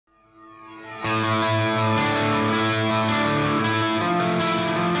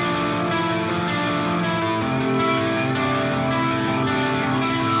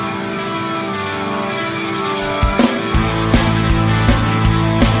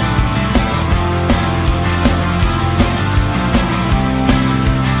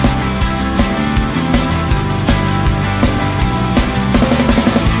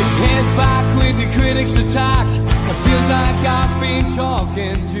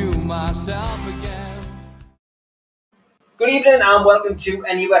to myself again. Good evening and welcome to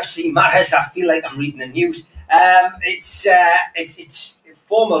NUFC Matters. I feel like I'm reading the news. It's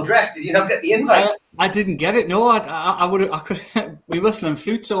formal dress. Did you not get the invite? I didn't get it. No, I would have. I could. We whistling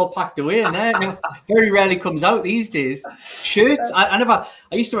flutes all packed away in there. It very rarely comes out these days. Shirts. I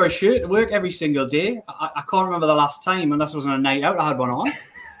used to wear a shirt to work every single day. I can't remember the last time, unless it was on a night out, I had one on.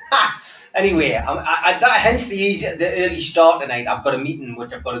 Anyway, hence the early start tonight. I've got a meeting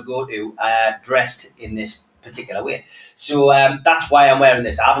which I've got to go to dressed in this particular way. So that's why I'm wearing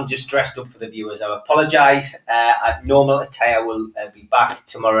this. I haven't just dressed up for the viewers. I apologise. Normal attire will be back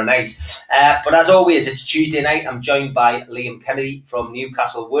tomorrow night. But as always, it's Tuesday night. I'm joined by Liam Kennedy from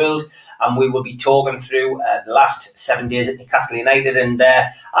Newcastle World, and we will be talking through the last 7 days at Newcastle United. And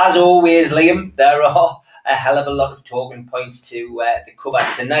as always, Liam, there are a hell of a lot of talking points to cover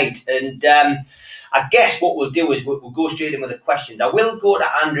tonight. And I guess what we'll do is we'll go straight in with the questions. I will go to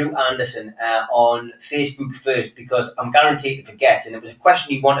Andrew Anderson on Facebook first, because I'm guaranteed to forget. And it was a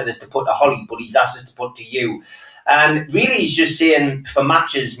question he wanted us to put to Holly, but he's asked us to put to you. And really, he's just saying for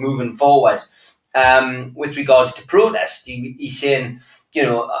matches moving forward, with regards to protest, he's saying, you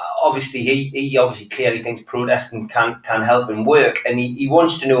know, obviously he obviously clearly thinks protesting can help and work, and he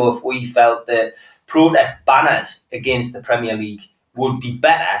wants to know if we felt that protest banners against the Premier League would be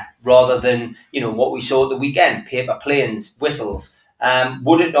better rather than, you know, what we saw at the weekend, paper planes, whistles.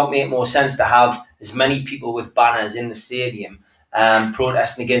 Would it not make more sense to have as many people with banners in the stadium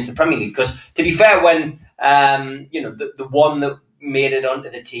protesting against the Premier League? Because to be fair, when the one that made it onto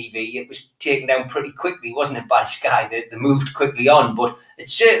the TV, it was taken down pretty quickly, wasn't it, by Sky? They moved quickly on, but it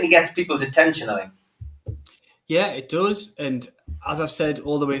certainly gets people's attention, I think. Yeah, it does. And as I've said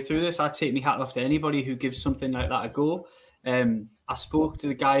all the way through this, I take my hat off to anybody who gives something like that a go. I spoke to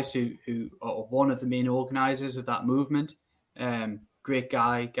the guys who are one of the main organisers of that movement. Great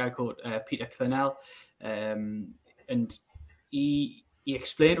guy called Peter Clennell, and he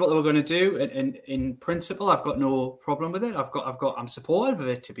explained what they were going to do. And in principle, I've got no problem with it. I'm supportive of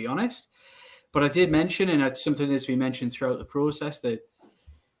it, to be honest. But I did mention, and it's something that's been mentioned throughout the process, that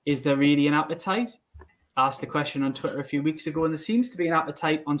is there really an appetite? I asked the question on Twitter a few weeks ago, and there seems to be an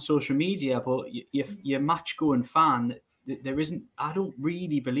appetite on social media, but your match-going fan, there isn't. I don't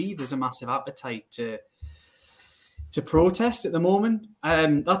really believe there's a massive appetite to protest at the moment.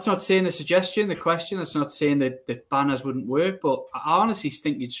 That's not saying the question. That's not saying that banners wouldn't work, but I honestly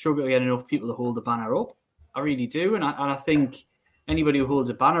think you'd struggle to get enough people to hold the banner up. I really do, and I think anybody who holds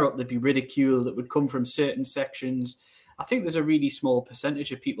a banner up, there'd be ridicule that would come from certain sections. I think there's a really small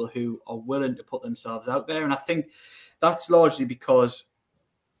percentage of people who are willing to put themselves out there, and I think that's largely because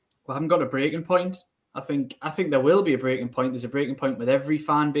we haven't got a breaking point. I think there will be a breaking point. There's a breaking point with every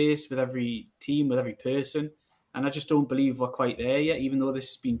fan base, with every team, with every person. And I just don't believe we're quite there yet, even though this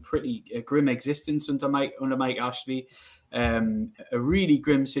has been pretty grim existence under Mike Ashley. A really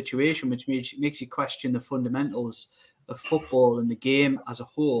grim situation, which makes you question the fundamentals of football and the game as a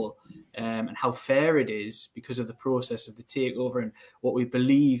whole, and how fair it is because of the process of the takeover and what we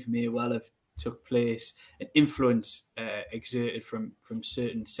believe may well have took place and influence exerted from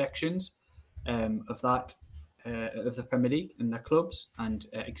certain sections of the Premier League and their clubs and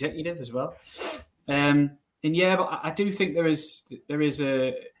executive as well. And yeah, but I do think there is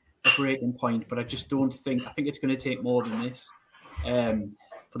a breaking point, but I just don't think. I think it's going to take more than this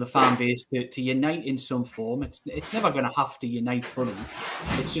for the fan base to unite in some form. It's never going to have to unite fully.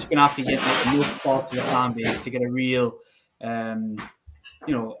 It's just going to have to get enough parts of the fan base to get a real, a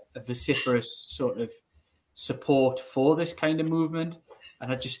vociferous sort of support for this kind of movement.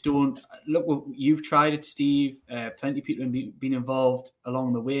 And I just don't look. You've tried it, Steve. Plenty of people have been involved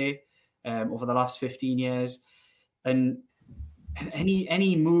along the way. Over the last 15 years, and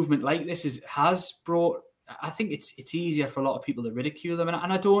any movement like this has brought. I think it's easier for a lot of people to ridicule them,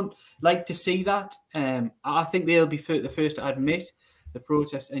 and I don't like to see that. I think they'll be the first to admit, the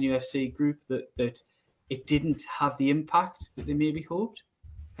protest NUFC group, that it didn't have the impact that they maybe hoped.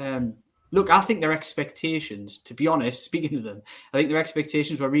 Look, I think their expectations, to be honest, speaking to them, I think their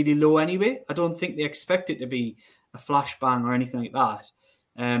expectations were really low anyway. I don't think they expect it to be a flashbang or anything like that.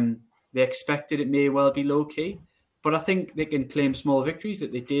 They expected it may well be low-key, but I think they can claim small victories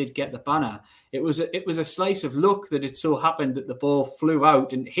that they did get the banner. It was a slice of luck that it so happened that the ball flew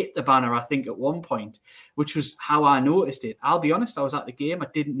out and hit the banner, I think, at one point, which was how I noticed it. I'll be honest, I was at the game. I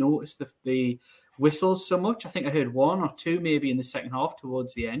didn't notice the whistles so much. I think I heard one or two maybe in the second half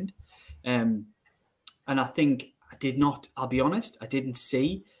towards the end. And I think I did not, I'll be honest, I didn't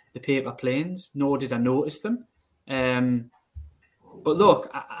see the paper planes, nor did I notice them. But look,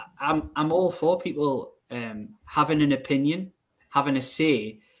 I'm all for people having an opinion, having a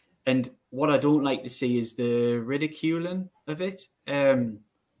say, And what I don't like to see is the ridiculing of it.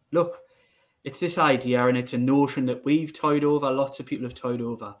 Look, it's this idea and it's a notion that we've toyed over, lots of people have toyed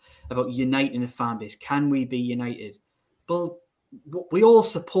over, about uniting a fan base. Can we be united? Well, we all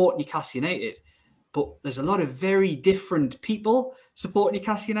support Newcastle United, but there's a lot of very different people supporting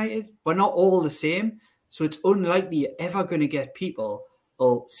Newcastle United. We're not all the same. So it's unlikely you're ever going to get people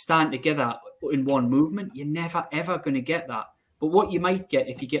who'll stand together in one movement. You're never, ever going to get that. But what you might get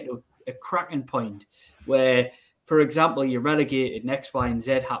if you get to a cracking point where, for example, you're relegated and X, Y, and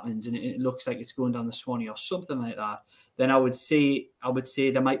Z happens and it looks like it's going down the Swanee or something like that, then I would say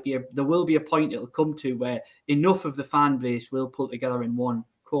there will be a point it'll come to where enough of the fan base will pull together in one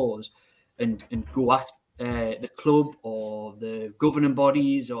cause and go at the club or the governing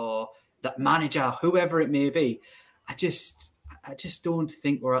bodies or that manager, whoever it may be. I just don't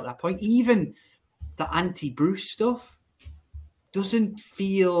think we're at that point. Even the anti-Bruce stuff doesn't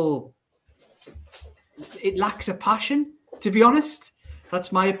feel... It lacks a passion, to be honest.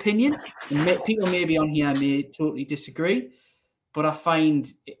 That's my opinion. And people maybe on here may totally disagree, but I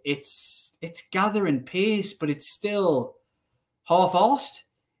find it's gathering pace, but it's still half-arsed,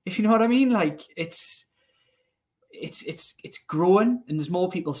 if you know what I mean. Like it's growing, and there's more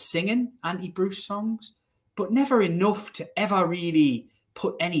people singing anti-Bruce songs, but never enough to ever really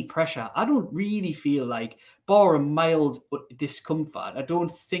put any pressure. I don't really feel like, bar a mild discomfort, I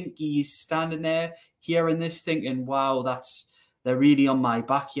don't think he's standing there hearing this thinking, wow, they're really on my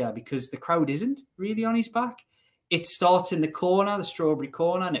back here, because the crowd isn't really on his back. It starts in the corner, the Strawberry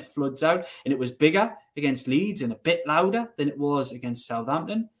Corner, and it floods out, and it was bigger against Leeds and a bit louder than it was against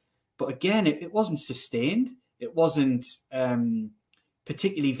Southampton. But again, it wasn't sustained. It wasn't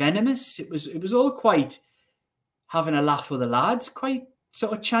particularly venomous. It was all quite having a laugh with the lads, quite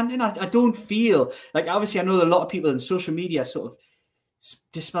sort of chanting. I don't feel like, obviously I know that a lot of people in social media sort of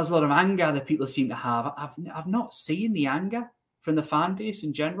dispels a lot of anger that people seem to have. I've not seen the anger from the fan base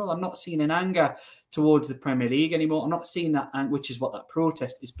in general. I'm not seeing an anger towards the Premier League anymore. I'm not seeing that, which is what that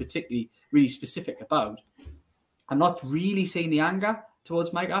protest is particularly really specific about. I'm not really seeing the anger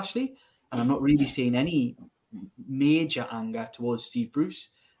towards Mike Ashley, and I'm not really seeing any major anger towards Steve Bruce,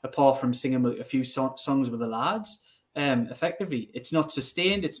 apart from singing a few songs with the lads. Effectively, it's not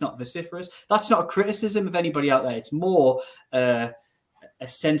sustained, it's not vociferous. That's not a criticism of anybody out there. It's more a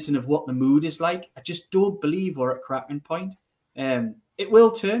sensing of what the mood is like. I just don't believe we're at cracking point. It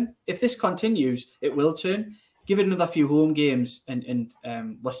will turn. If this continues, it will turn. Give it another few home games and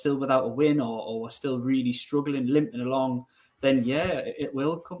we're still without a win or we're still really struggling, limping along, then yeah, it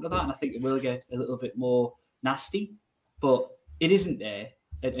will come to that. And I think it will get a little bit more nasty, but it isn't there.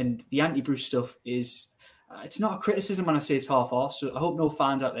 And the anti-Bruce stuff is... it's not a criticism when I say it's half-arsed, so I hope no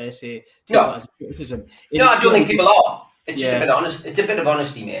fans out there say that as a criticism. I don't think people are. It's just a bit honest. It's a bit of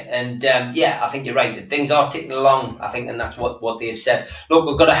honesty, mate. And I think you're right. Things are ticking along, I think, and that's what they've said. Look,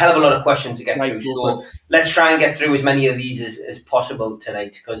 we've got a hell of a lot of questions to get through, so let's try and get through as many of these as possible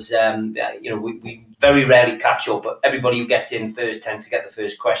tonight, because we very rarely catch up, but everybody who gets in first tends to get the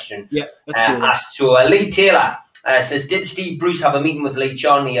first question asked. So Lee Taylor says, did Steve Bruce have a meeting with Lee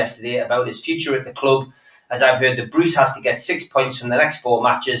Charnley yesterday about his future at the club? As I've heard that Bruce has to get 6 points from the next 4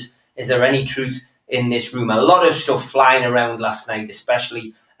 matches. Is there any truth in this rumour? A lot of stuff flying around last night,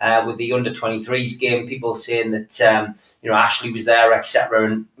 especially with the under-23s game. People saying that Ashley was there, etc.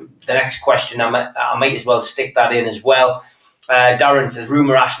 And the next question, I might as well stick that in as well. Darren says,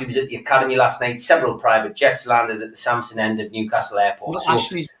 rumour Ashley was at the academy last night. Several private jets landed at the Samson end of Newcastle Airport. Well,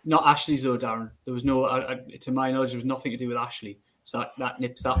 not Ashley's though, Darren. There was no, to my knowledge, there was nothing to do with Ashley. So that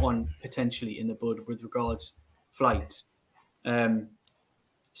nips that one potentially in the bud with regards flights.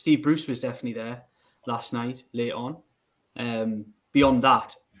 Steve Bruce was definitely there last night, late on. Beyond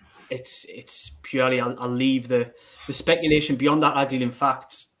that, it's purely, I'll leave the speculation beyond that. I deal in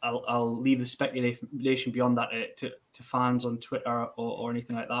facts. I'll leave the speculation beyond that to fans on Twitter or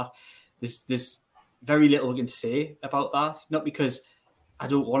anything like that. There's very little we can say about that. Not because I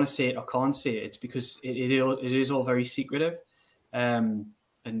don't want to say it or can't say it. It's because it is all very secretive. And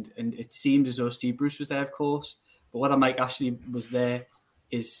it seems as though Steve Bruce was there, of course, but whether Mike Ashley was there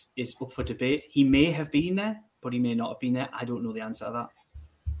is up for debate. He may have been there, but he may not have been there. I don't know the answer to that.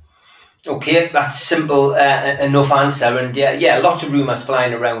 Okay, that's simple enough answer. And lots of rumours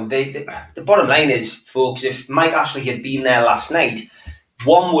flying around. The bottom line is, folks, if Mike Ashley had been there last night,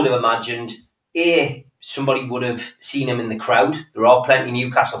 one would have imagined, somebody would have seen him in the crowd. There are plenty of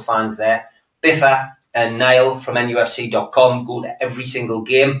Newcastle fans there. Biffa and Niall from NUFC.com go to every single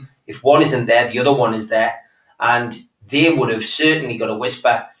game. If one isn't there, the other one is there. And they would have certainly got a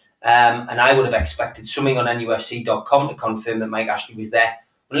whisper. And I would have expected something on NUFC.com to confirm that Mike Ashley was there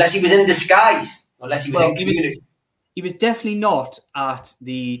unless he was in disguise, unless he was in community. He was definitely not at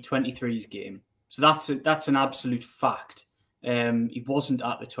the 23s game. So that's an absolute fact. He wasn't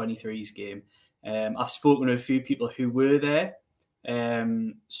at the 23s game. I've spoken to a few people who were there,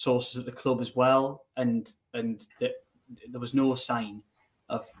 sources at the club as well, and there was no sign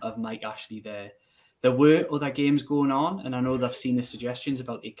of Mike Ashley there. There were other games going on, and I know they've seen the suggestions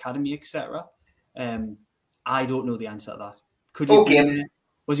about the academy, etc. I don't know the answer to that. Could you?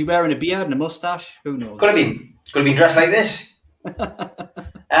 Was he wearing a beard and a mustache? Who knows? Could have been dressed like this. No,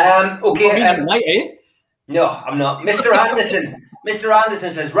 I'm not. Mr. Anderson. Mr.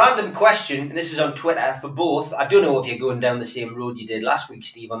 Anderson says, random question, and this is on Twitter for both. I don't know if you're going down the same road you did last week,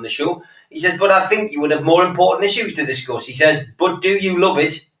 Steve, on the show. He says, but I think you would have more important issues to discuss. He says, but do you love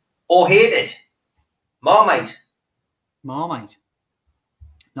it or hate it? Marmite.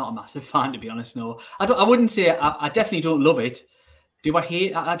 Not a massive fan, to be honest, no. I wouldn't say, I definitely don't love it. Do I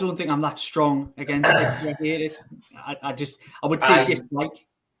hate it? I don't think I'm that strong against it. Do I hate it? I would say dislike.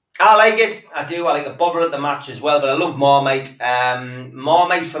 I like it. I do. I like the bother at the match as well, but I love Marmite.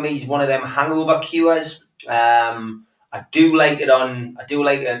 Marmite for me is one of them hangover cures. I do like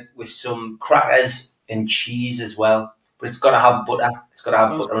it with some crackers and cheese as well. But it's got to have butter. It's got to have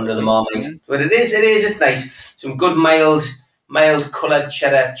butter under the Marmite. But it is. It's nice. Some good mild coloured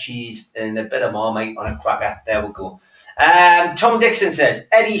cheddar cheese and a bit of Marmite on a cracker. There we go. Tom Dixon says,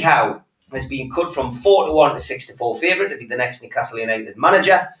 Eddie Howe has been cut from 4-1 to 6-4 favourite to be the next Newcastle United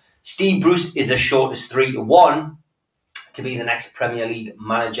manager. Steve Bruce is as short as 3-1 to be the next Premier League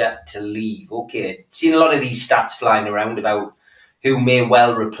manager to leave. Okay, seen a lot of these stats flying around about who may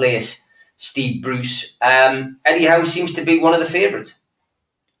well replace Steve Bruce. Eddie Howe seems to be one of the favourites.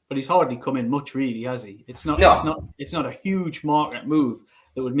 But he's hardly come in much, really, has he? It's not a huge market move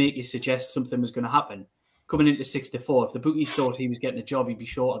that would make you suggest something was going to happen. Coming into 6-4, if the bookies thought he was getting a job, he'd be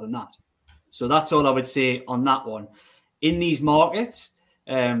shorter than that. So that's all I would say on that one. In these markets,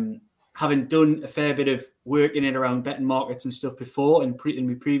 having done a fair bit of work in and around betting markets and stuff before in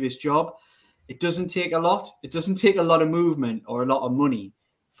my previous job, it doesn't take a lot. It doesn't take a lot of movement or a lot of money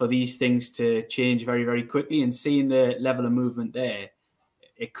for these things to change very, very quickly. And seeing the level of movement there,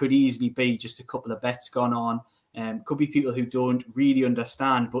 it could easily be just a couple of bets gone on. Could be people who don't really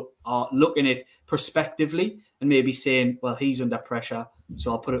understand but are looking at it prospectively and maybe saying, well, he's under pressure,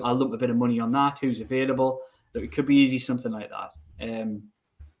 so I'll lump a bit of money on that. Who's available? Look, it could be easy, something like that.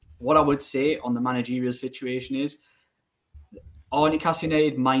 What I would say on the managerial situation is, are Newcastle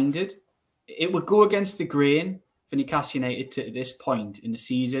United minded? It would go against the grain for Newcastle United to this point in the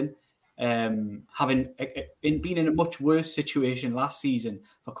season, having been in a much worse situation last season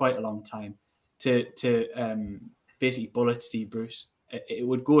for quite a long time, to basically bullet Steve Bruce. It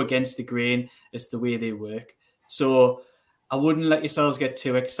would go against the grain. It's the way they work. So I wouldn't let yourselves get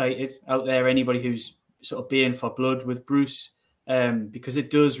too excited out there, anybody who's sort of baying for blood with Bruce, because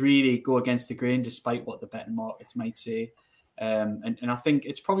it does really go against the grain despite what the betting markets might say. And I think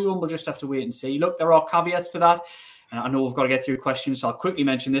it's probably one we'll just have to wait and see. Look, there are caveats to that. And I know we've got to get through questions, so I'll quickly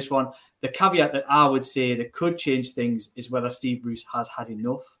mention this one. The caveat that I would say that could change things is whether Steve Bruce has had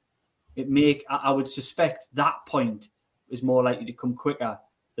enough. I would suspect that point is more likely to come quicker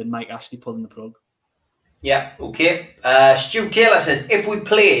than Mike Ashley pulling the plug. Yeah, okay. Stu Taylor says, if we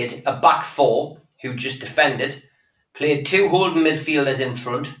played a back four who just defended, played two holding midfielders in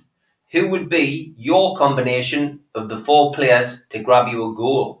front, who would be your combination of the four players to grab you a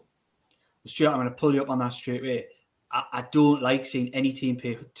goal? Stuart, I'm going to pull you up on that straight away. I don't like seeing any team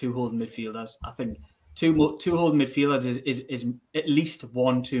play two holding midfielders. I think two holding midfielders is at least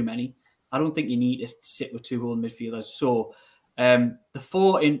one too many. I don't think you need to sit with two holding midfielders. So the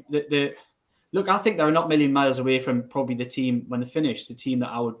four in the look, I think they're not a million miles away from probably the team when they finish, the team that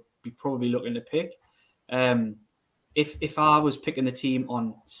I would be probably looking to pick. If I was picking the team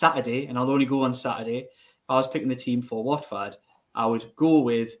on Saturday, and I'll only go on Saturday, if I was picking the team for Watford, I would go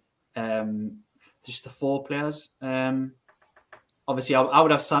with just the four players. Obviously,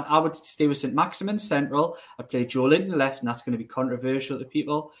 I would stay with St Maximin central. I'd play Joe Linton left, and that's going to be controversial to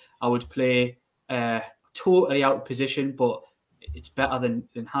people. I would play totally out of position, but it's better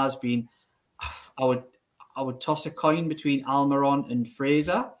than has been. I would toss a coin between Almiron and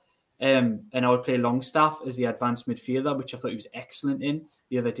Fraser, and I would play Longstaff as the advanced midfielder, which I thought he was excellent in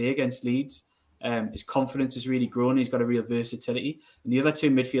the other day against Leeds. His confidence has really grown. He's got a real versatility. And the other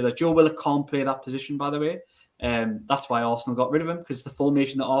two midfielders, Joe Willock can't play that position, by the way. That's why Arsenal got rid of him, because the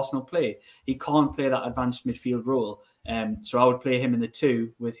formation that Arsenal play, he can't play that advanced midfield role. So I would play him in the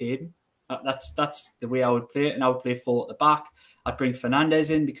two with Hayden. That's the way I would play it, and I would play four at the back. I'd bring Fernandez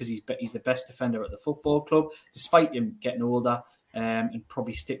in because he's the best defender at the football club, despite him getting older. and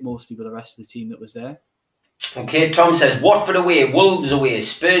probably stick mostly with the rest of the team that was there. Okay, Tom says, Watford away, Wolves away,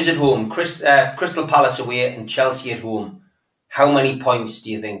 Spurs at home, Crystal Palace away and Chelsea at home. How many points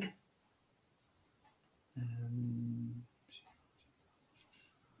do you think?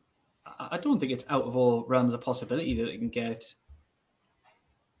 I don't think it's out of all realms of possibility that they can get...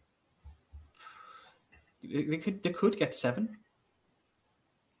 They could get 7.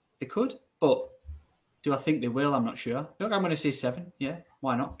 They could, but do I think they will? I'm not sure. Look, I'm going to say 7. Yeah,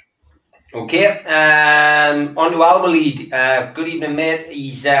 why not? Okay, on to Al Walid. Good evening, mate.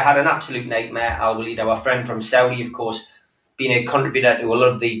 He's had an absolute nightmare. Al Walid, our friend from Saudi, of course, been a contributor to a lot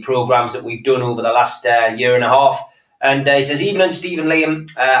of the programmes that we've done over the last year and a half. And he says, evening, Steve and Liam.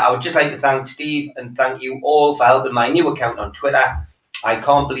 I would just like to thank Steve and thank you all for helping my new account on Twitter. I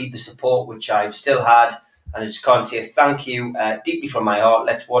can't believe the support which I've still had. And I just can't say thank you deeply from my heart.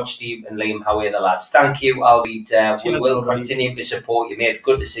 Let's watch Steve and Liam. How are the lads? Thank you, Albeit. We will continue to support you, mate.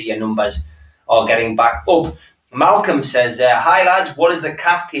 Good to see your numbers are getting back up. Malcolm says, hi, lads. What does the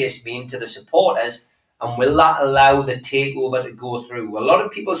cat case mean to the supporters? And will that allow the takeover to go through? A lot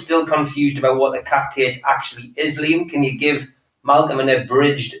of people still confused about what the cat case actually is, Liam. Can you give Malcolm an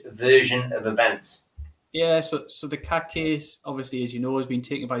abridged version of events? Yeah, so the cat case, obviously, as you know, has been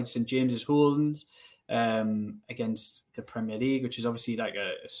taken by St James's Holdings against the Premier League, which is obviously like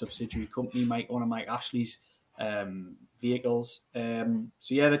a subsidiary company, one of Mike Ashley's vehicles. So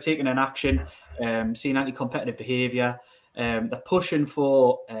yeah, they're taking an action, seeing anti-competitive behaviour. They're pushing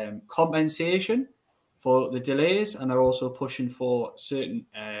for compensation for the delays, and they're also pushing for certain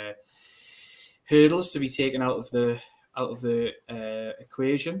hurdles to be taken out of the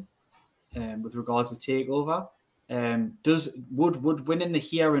equation with regards to takeover. Would winning the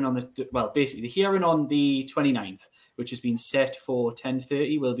hearing on the hearing on the 29th, which has been set for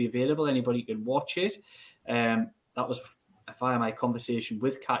 10:30, will be available. Anybody can watch it. That was via my conversation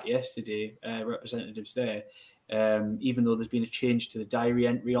with Kat yesterday, representatives there. Even though there's been a change to the diary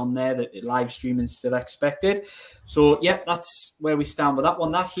entry on there, that live streaming is still expected. So, yeah, that's where we stand with that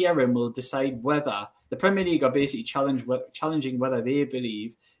one. That hearing will decide whether the Premier League are basically challenging whether they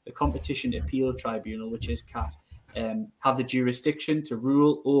believe the Competition Appeal Tribunal, which is CAT, have the jurisdiction to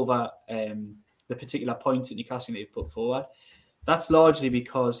rule over the particular points that Newcastle United put forward. That's largely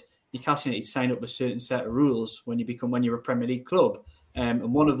because Newcastle United sign up a certain set of rules when you're a Premier League club.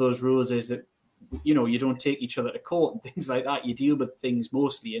 And one of those rules is that, you know, you don't take each other to court and things like that. You deal with things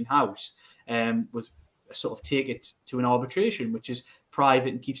mostly in-house, with sort of take it to an arbitration, which is private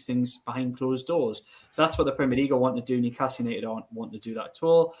and keeps things behind closed doors. So that's what the Premier League want to do. Newcastle United don't want to do that at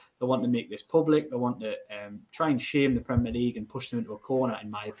all. They want to make this public. They want to try and shame the Premier League and push them into a corner,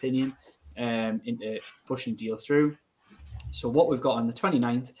 in my opinion, into pushing deal through. So what we've got on the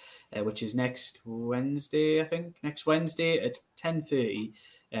 29th, which is next Wednesday, I think, next Wednesday at 10:30,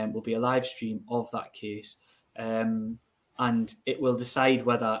 will be a live stream of that case, and it will decide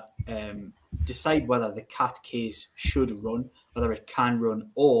whether the CAT case should run, whether it can run,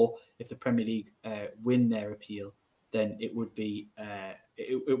 or if the Premier League win their appeal, then it would be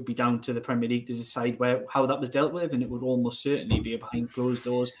down to the Premier League to decide how that was dealt with, and it would almost certainly be a behind closed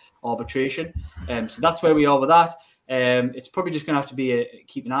doors arbitration. So that's where we are with that. It's probably just going to have to be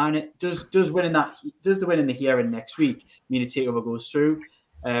keep an eye on it. Does the win in the hearing next week mean a takeover goes through?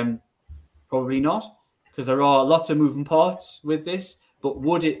 Probably not, because there are lots of moving parts with this. But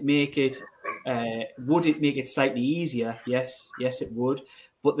would it make it slightly easier? Yes, it would.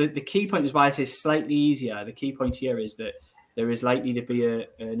 But the key point is why I say slightly easier. The key point here is that there is likely to be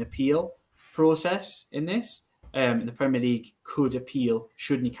an appeal process in this. And the Premier League could appeal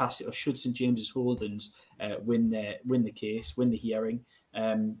should Newcastle or should St James's Holdings win the case, win the hearing.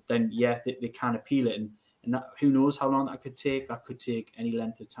 Then yeah, they can appeal it, and that, who knows how long that could take. That could take any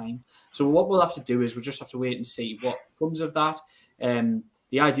length of time. So what we'll have to do is we'll just have to wait and see what comes of that.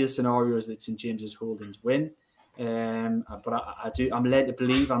 The ideal scenario is that St James's Holdings win. But I'm led to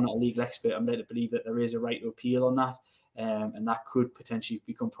believe, I'm not a legal expert, I'm led to believe that there is a right to appeal on that. And that could potentially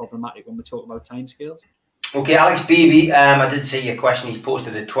become problematic when we talk about timescales. Okay, Alex Beebe, I did see your question. He's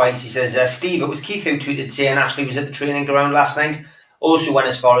posted it twice. He says, Steve, it was Keith who tweeted saying Ashley was at the training ground last night. Also went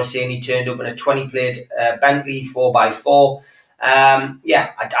as far as saying he turned up in a 20-plate Bentley 4x4.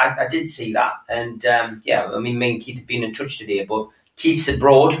 I did see that. And me and Keith have been in touch today, but Keith's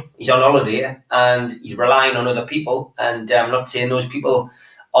abroad, he's on holiday, and he's relying on other people. And I'm not saying those people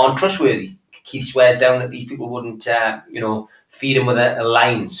aren't trustworthy. Keith swears down that these people wouldn't, feed him with a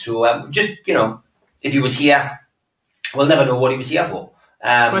line. So if he was here, we'll never know what he was here for.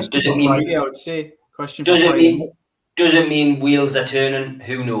 Does it mean wheels are turning?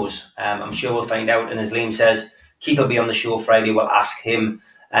 Who knows? I'm sure we'll find out. And as Liam says, Keith will be on the show Friday. We'll ask him.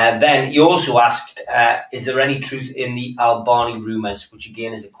 Then you also asked, is there any truth in the Albani rumours? Which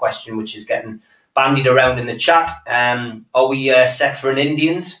again is a question which is getting bandied around in the chat. Are we set for an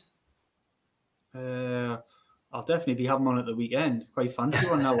Indians? I'll definitely be having one at the weekend. Quite fancy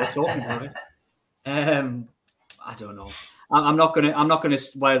one now. We're talking about it. I don't know. I'm not gonna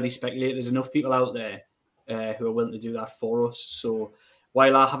wildly speculate. There's enough people out there who are willing to do that for us. So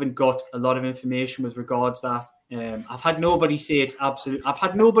while I haven't got a lot of information with regards to that, I've had nobody say it's absolute. I've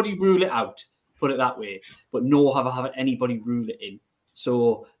had nobody rule it out. Put it that way. But nor have I had anybody rule it in.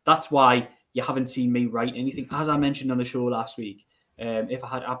 So that's why you haven't seen me write anything. As I mentioned on the show last week, if I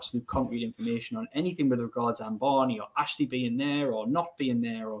had absolute concrete information on anything with regards to Ambani or Ashley being there or not being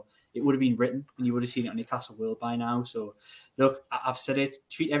there, or it would have been written and you would have seen it on Newcastle World by now. So, look, I've said it,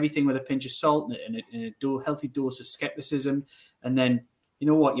 treat everything with a pinch of salt and a healthy dose of scepticism. And then, you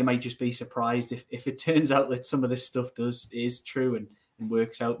know what, you might just be surprised if it turns out that some of this stuff is true and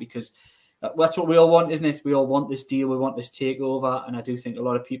works out, because that's what we all want, isn't it? We all want this deal, we want this takeover. And I do think a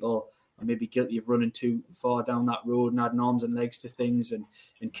lot of people are maybe guilty of running too far down that road and adding arms and legs to things and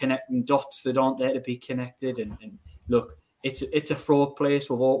connecting dots that aren't there to be connected. And look, it's a fraud place.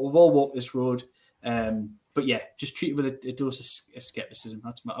 We've all walked this road. But yeah, just treat it with a dose of scepticism.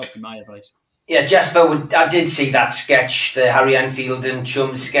 That would be my advice. Yeah, Jasper, I did see that sketch, the Harry Enfield and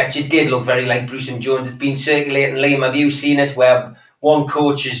Chums sketch. It did look very like Bruce and Jones. It's been circulating. Liam, have you seen it? Where one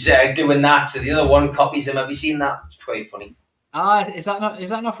coach is doing that, so the other one copies him. Have you seen that? It's quite funny. Is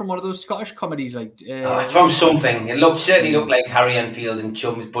that not from one of those Scottish comedies? It's from something. It certainly looked like Harry Enfield and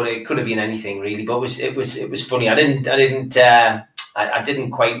Chums, but it could have been anything really. But it was funny. I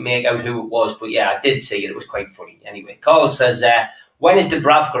didn't quite make out who it was, but yeah, I did see it. It was quite funny. Anyway, Carl says, when is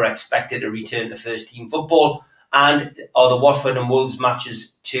Dubravka expected to return to first team football, and are the Watford and Wolves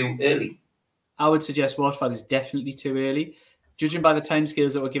matches too early? I would suggest Watford is definitely too early. Judging by the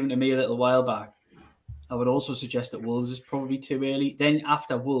timescales that were given to me a little while back, I would also suggest that Wolves is probably too early. Then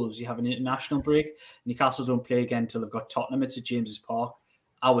after Wolves, you have an international break. Newcastle don't play again until they've got Tottenham. It's at James's Park.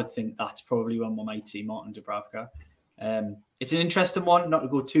 I would think that's probably when we might see Martin Dubravka. It's an interesting one, not to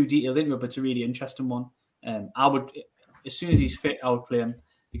go too detailed into it, but it's a really interesting one. I would, as soon as he's fit, I would play him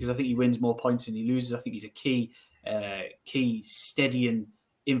because I think he wins more points than he loses. I think he's a key steadying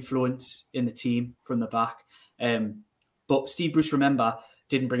influence in the team from the back. But Steve Bruce, remember,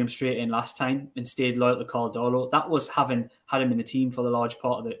 didn't bring him straight in last time and stayed loyal to Carl Darlow. That was having had him in the team for the large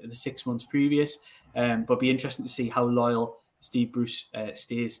part of the 6 months previous. But be interesting to see how loyal Steve Bruce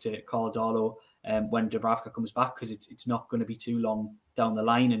stays to Carl Darlow when Dubravka comes back, because it's not going to be too long down the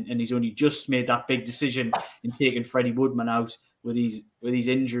line. And he's only just made that big decision in taking Freddie Woodman out with his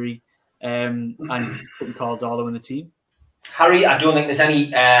injury and putting Carl Darlow in the team. Harry, I don't think there's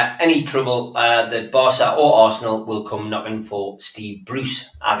any trouble that Barca or Arsenal will come knocking for Steve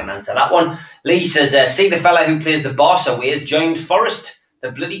Bruce. I can answer that one. Lee says, see the fella who plays the Barca way has joined Forest.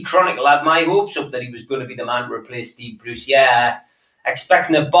 The bloody Chronicle had my hopes up that he was going to be the man to replace Steve Bruce. Yeah,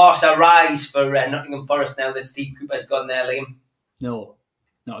 expecting a Barca rise for Nottingham Forest now that Steve Cooper's gone there, Liam. No,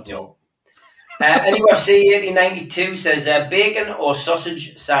 not at all. NUFC 1892 says, bacon or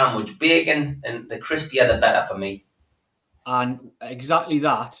sausage sandwich? Bacon, and the crispier the better for me. And exactly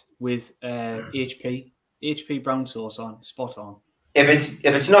that with HP brown sauce on, spot on. If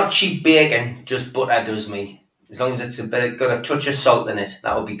it's not cheap bacon, just butter does me. As long as it's got a touch of salt in it,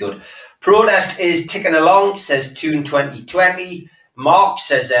 that would be good. Protest is ticking along, says Toon 2020. Mark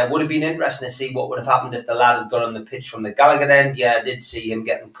says, would have been interesting to see what would have happened if the lad had got on the pitch from the Gallagher end. Yeah, I did see him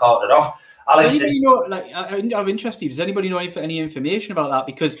getting carted off. Alex says, I'm interested. Does anybody know any information about that?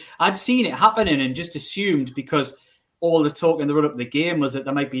 Because I'd seen it happening and just assumed, because all the talk in the run-up to the game was that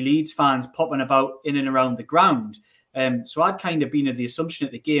there might be Leeds fans popping about in and around the ground. So I'd kind of been of the assumption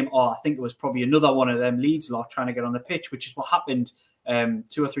at the game, I think it was probably another one of them Leeds lot trying to get on the pitch, which is what happened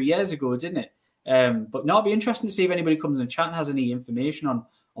 2 or 3 years ago, didn't it? But no, it'd be interesting to see if anybody comes in chat and has any information on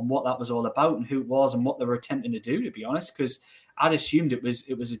what that was all about and who it was and what they were attempting to do, to be honest, because I'd assumed it was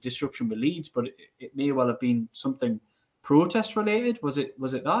a disruption with Leeds, but it may well have been something protest related. Was it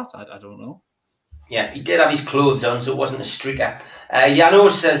that? I don't know. Yeah, he did have his clothes on, so it wasn't a streaker. Yano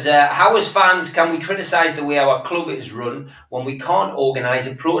says, how as fans can we criticise the way our club is run when we can't organise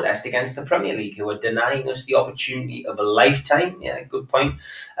a protest against the Premier League, who are denying us the opportunity of a lifetime? Yeah, good point.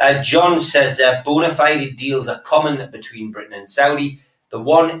 John says, bona fide deals are common between Britain and Saudi. The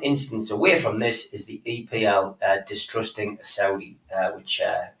one instance away from this is the EPL distrusting Saudi, which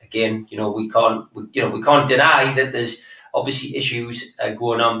again, we can't deny that there's obviously issues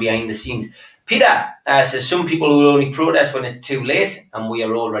going on behind the scenes. Peter says, some people will only protest when it's too late and we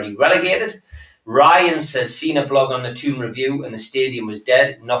are already relegated. Ryan says, seen a blog on the Toon Review and the stadium was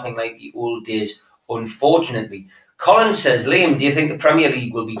dead. Nothing like the old days, unfortunately. Colin says, Liam, do you think the Premier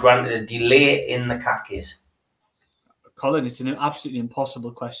League will be granted a delay in the cat case? Colin, it's an absolutely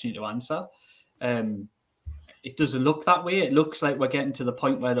impossible question to answer. It doesn't look that way. It looks like we're getting to the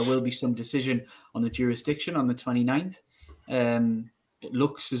point where there will be some decision on the jurisdiction on the 29th. It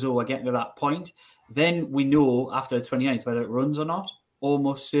looks as though we're getting to that point. Then we know after the 29th whether it runs or not,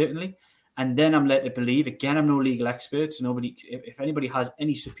 almost certainly. And then I'm led to believe, again, I'm no legal expert, so if anybody has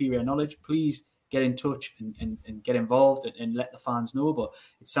any superior knowledge, please get in touch and get involved and let the fans know. But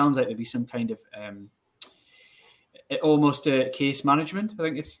it sounds like there'll be some kind of almost a case management, I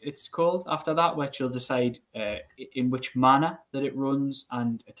think it's called, after that, which will decide in which manner that it runs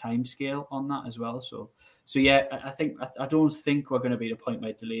and a timescale on that as well. So yeah, I don't think we're going to be at a point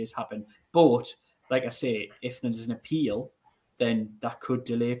where delays happen. But like I say, if there's an appeal, then that could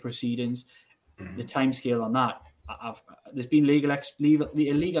delay proceedings. The timescale on that, there's been the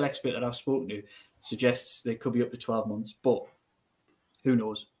legal expert that I've spoken to suggests they could be up to 12 months, but who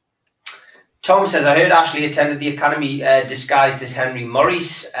knows? Tom says, I heard Ashley attended the academy disguised as Henry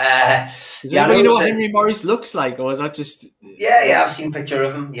Morris. Does anybody know what Henry Morris looks like, or is that just... Yeah, I've seen a picture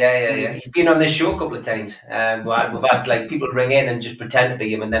of him. Yeah. He's been on this show a couple of times. We've had like people ring in and just pretend to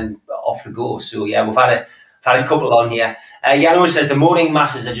be him and then off the go. So yeah, we've had a couple on here. Yano says, the moaning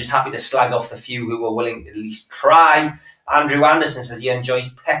masses are just happy to slag off the few who were willing to at least try. Andrew Anderson says he enjoys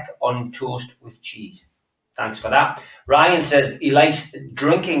peck on toast with cheese. Thanks for that. Ryan says he likes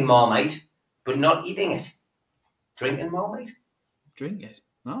drinking Marmite, but not eating it. Drinking Marmite? Drink it?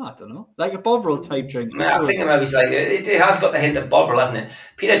 No, I don't know. Like a Bovril type drink. I think maybe like it has got the hint of Bovril, hasn't it?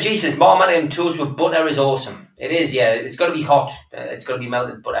 Peter G says Marmite and toast with butter is awesome. It is, yeah. It's got to be hot. It's got to be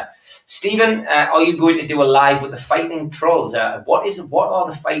melted butter. Stephen, are you going to do a live with the Fighting Trolls? What are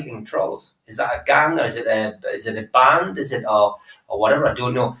the Fighting Trolls? Is that a gang or is it a band? Is it or whatever? I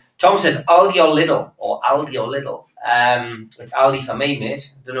don't know. Tom says Aldi or Lidl or Aldi or Lidl. It's Aldi for me,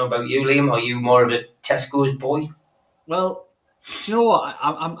 mate. I don't know about you, Liam. Are you more of a Tesco's boy? Well, do you know what?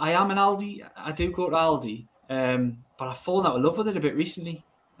 I am an Aldi. I do go to Aldi, but I've fallen out of love with it a bit recently.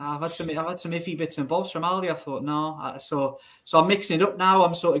 I've had some iffy bits and bobs from Aldi. I thought no, so I'm mixing it up now.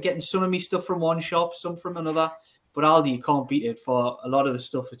 I'm sort of getting some of me stuff from one shop, some from another. But Aldi, you can't beat it for a lot of the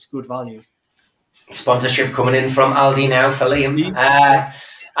stuff. It's good value. Sponsorship coming in from Aldi now for Liam.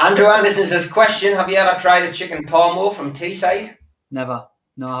 Andrew Anderson says, question, have you ever tried a chicken parmo from Teesside? Never.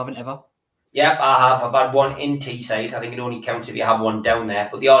 No, I haven't ever. Yep, I have. I've had one in Teesside. I think it only counts if you have one down there,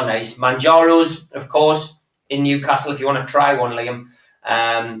 but they are nice. Manjaro's, of course, in Newcastle. If you want to try one, Liam,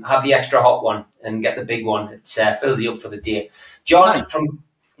 have the extra hot one and get the big one. It fills you up for the day. John, nice. From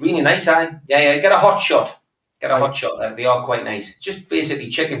really nice, Yeah, get a hot shot. Hot shot. They are quite nice. Just basically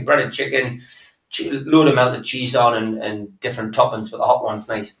chicken, breaded chicken, load of melted cheese on and different toppings, but the hot one's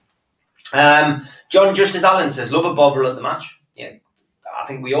nice. John Justice Allen says, love a Bovril at the match. Yeah, I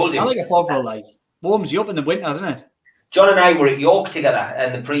think we all do. I like a Bovril, warms you up in the winter, doesn't it? John and I were at York together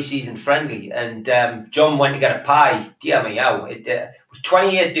in the pre-season friendly, and John went to get a pie. Dear me, how it was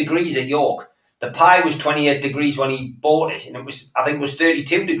 28 degrees at York. The pie was 28 degrees when he bought it, and I think it was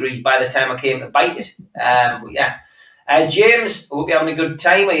 32 degrees by the time I came to bite it. But yeah. James, I hope you're having a good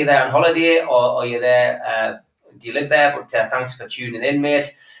time. Are you there on holiday or are you there? Do you live there? But thanks for tuning in,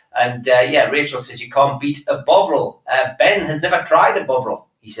 mate. And Rachel says you can't beat a Bovril. Ben has never tried a Bovril,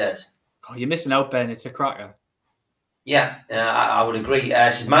 he says. Oh, you're missing out, Ben. It's a cracker. Yeah, I would agree.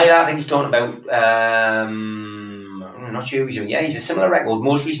 Says Myla, I think he's talking about... I'm not sure who he's doing. Yeah, he's a similar record.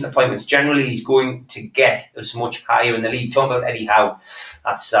 Most recent appointments. Generally, he's going to get as much higher in the league. Talking about Eddie Howe.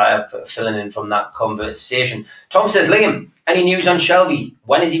 That's filling in from that conversation. Tom says, Liam, any news on Shelvey?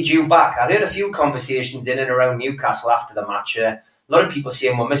 When is he due back? I heard a few conversations in and around Newcastle after the match. A lot of people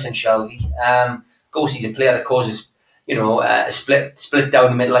saying we're missing Shelvey. Of course, he's a player that causes, a split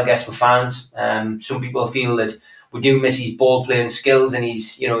down the middle, I guess, with fans. Some people feel that we do miss his ball playing skills and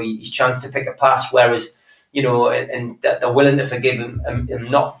his chance to pick a pass, whereas and that they're willing to forgive him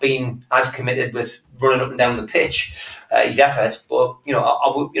not being as committed with running up and down the pitch, his effort. But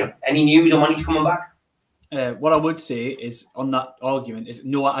any news on when he's coming back? What I would say is on that argument is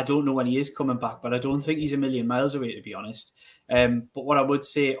no, I don't know when he is coming back, but I don't think he's a million miles away, to be honest. But what I would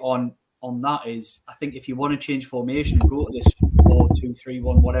say on that is, I think if you want to change formation and go to this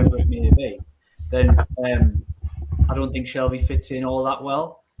 4-2-3-1, whatever it may be, then I don't think Shelvey fits in all that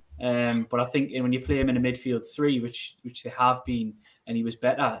well. But I think when you play him in a midfield three, which they have been, and he was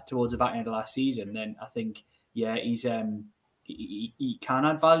better towards the back end of last season, then I think he's he can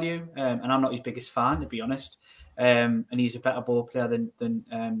add value. And I'm not his biggest fan, to be honest. And he's a better ball player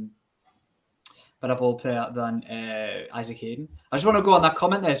than better ball player than Isaac Hayden. I just want to go on that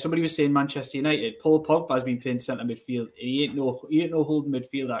comment there. Somebody was saying Manchester United. Paul Pogba has been playing centre midfield. He ain't no holding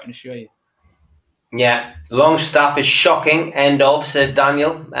midfield, I can assure you. Yeah, Longstaff is shocking. End of, says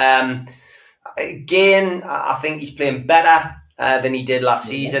Daniel. Again, I think he's playing better than he did last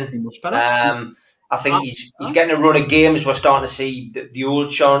season. Much better. I think he's getting a run of games. We're starting to see the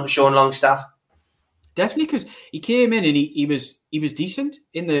old Sean Longstaff. Definitely, because he came in and he was decent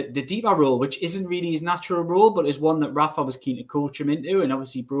in the deeper role, which isn't really his natural role, but is one that Rafa was keen to coach him into, and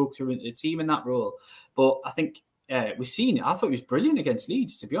obviously broke through into the team in that role. But I think we've seen it. I thought he was brilliant against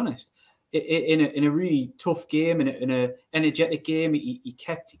Leeds, to be honest. In a really tough game, in an energetic game, he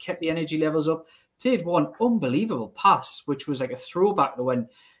kept the energy levels up. Played one unbelievable pass, which was like a throwback to when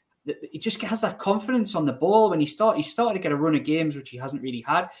he just has that confidence on the ball. When he started to get a run of games, which he hasn't really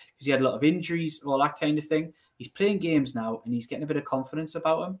had because he had a lot of injuries, all that kind of thing. He's playing games now, and he's getting a bit of confidence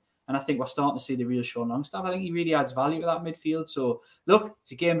about him. And I think we're starting to see the real Sean Longstaff. I think he really adds value to that midfield. So look,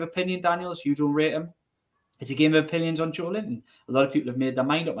 it's a game of opinion, Daniels. You don't rate him. It's a game of opinions on Joelinton. A lot of people have made their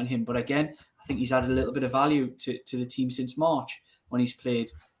mind up on him, but again, I think he's added a little bit of value to the team since March when he's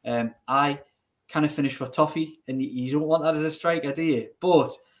played. I kind of finished for Toffee, and you don't want that as a striker, do you?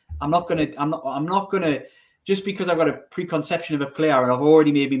 But I'm not gonna. Just because I've got a preconception of a player and I've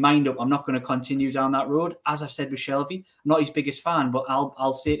already made my mind up, I'm not going to continue down that road. As I've said with Shelvey, I'm not his biggest fan, but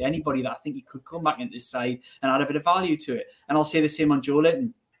I'll say to anybody that I think he could come back into this side and add a bit of value to it. And I'll say the same on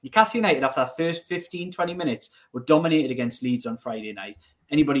Joelinton. Newcastle United, after that first 15, 20 minutes, were dominated against Leeds on Friday night.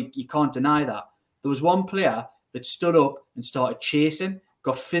 You can't deny that. There was one player that stood up and started chasing,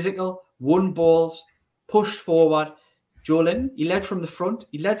 got physical, won balls, pushed forward. Joelinton, he led from the front.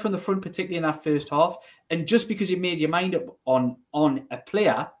 He led from the front, particularly in that first half. And just because you made your mind up on a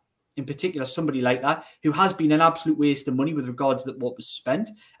player, in particular, somebody like that, who has been an absolute waste of money with regards to what was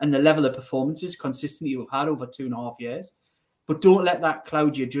spent and the level of performances consistently you've had over 2.5 years. But don't let that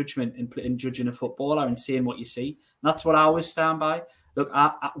cloud your judgment in judging a footballer and saying what you see. And that's what I always stand by. Look,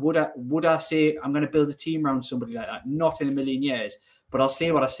 would I say I'm going to build a team around somebody like that? Not in a million years. But I'll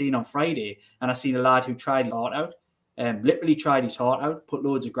say what I seen on Friday. And I seen a lad who tried his heart out. Literally tried his heart out, put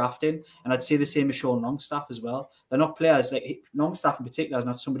loads of graft in. And I'd say the same with Sean Longstaff as well. They're not players, like Longstaff in particular is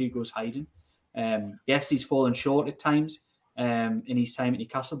not somebody who goes hiding. Yes, he's fallen short at times in his time at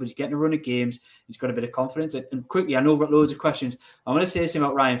Newcastle, but he's getting a run of games. He's got a bit of confidence. And quickly, I know we've got loads of questions. I want to say something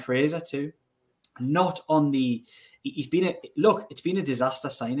about Ryan Fraser too. Not on the... it's been a disaster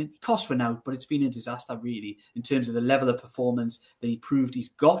signing. It cost one out, but it's been a disaster really in terms of the level of performance that he proved he's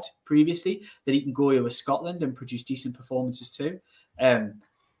got previously, that he can go here with Scotland and produce decent performances too.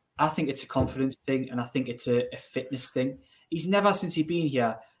 I think it's a confidence thing, and I think it's a fitness thing. He's never, since he's been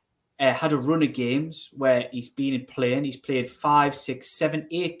here, had a run of games where he's been playing. He's played 5, 6, 7,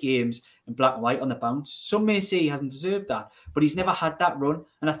 8 games in black and white on the bounce. Some may say he hasn't deserved that, but he's never had that run.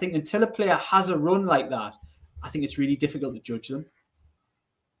 And I think until a player has a run like that, I think it's really difficult to judge them.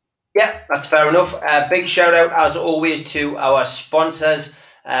 Yeah, that's fair enough. Big shout out, as always, to our sponsors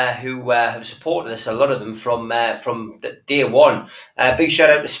who have supported us, a lot of them from day one. Big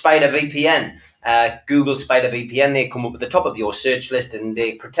shout out to Spider VPN. Google Spider VPN. They come up at the top of your search list and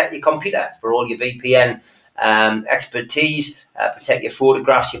they protect your computer for all your VPN expertise, protect your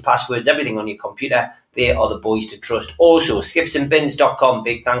photographs, your passwords, everything on your computer. They are the boys to trust. Also, skipsandbins.com.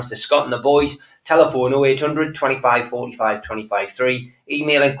 Big thanks to Scott and the boys. Telephone 0800 25 45 25 3.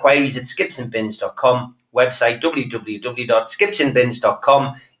 Email inquiries at skipsandbins.com. Website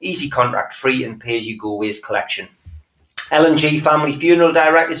www.skipsandbins.com. Easy contract free and pay-as-you-go waste collection. L&G Family Funeral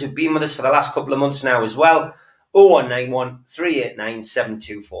Directors who've been with us for the last couple of months now as well. 0191 389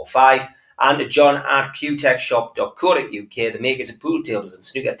 7245. And John at qtechshop.co.uk, the makers of pool tables and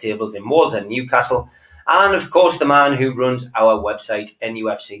snooker tables in Wales and Newcastle. And of course, the man who runs our website,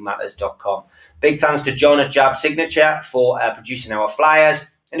 nufcmatters.com. Big thanks to John at Jab Signature for producing our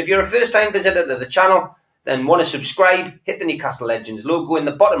flyers. And if you're a first-time visitor to the channel, then want to subscribe, hit the Newcastle Legends logo in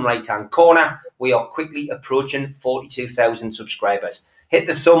the bottom right-hand corner. We are quickly approaching 42,000 subscribers. Hit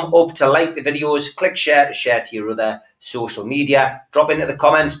the thumb up to like the videos, click share to share to your other social media. Drop into the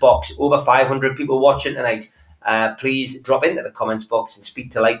comments box. Over 500 people watching tonight. Please drop into the comments box and speak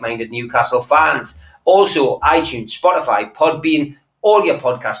to like-minded Newcastle fans. Also, iTunes, Spotify, Podbean, all your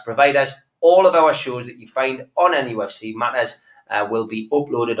podcast providers, all of our shows that you find on NUFC Matters will be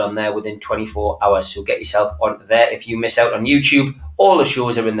uploaded on there within 24 hours. So get yourself onto there. If you miss out on YouTube, all the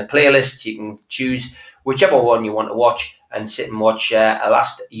shows are in the playlists. You can choose whichever one you want to watch and sit and watch a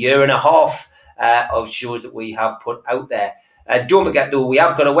last year and a half of shows that we have put out there. Don't forget, though, we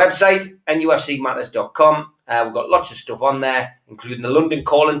have got a website, nufcmatters.com. We've got lots of stuff on there, including the London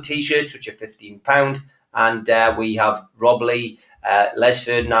Calling T-shirts, which are £15. And we have Rob Lee, Les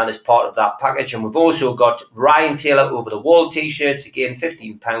Ferdinand as part of that package. And we've also got Ryan Taylor Over the Wall T-shirts, again,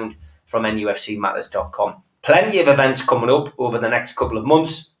 £15 from nufcmatters.com. Plenty of events coming up over the next couple of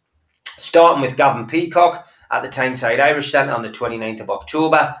months, starting with Gavin Peacock at the Tyneside Irish Centre on the 29th of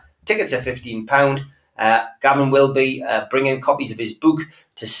October. Tickets are £15. Gavin will be bringing copies of his book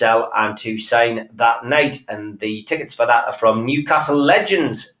to sell and to sign that night. And the tickets for that are from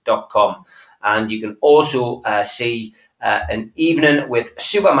newcastlelegends.com. And you can also see an evening with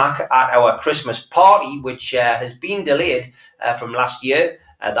Supermac at our Christmas party, which has been delayed from last year.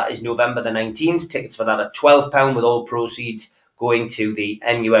 That is November the 19th. Tickets for that are £12, with all proceeds going to the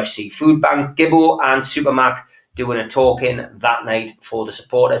NUFC Food Bank. Gibbo and Supermac doing a talk-in that night for the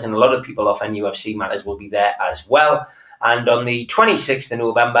supporters, and a lot of people off NUFC Matters will be there as well. And on the 26th of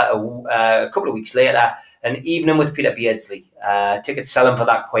November, a couple of weeks later, an evening with Peter Beardsley. Tickets selling for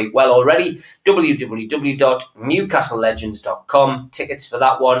that quite well already. www.newcastlelegends.com. Tickets for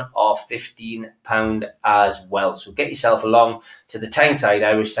that one are £15 as well. So get yourself along to the Tyneside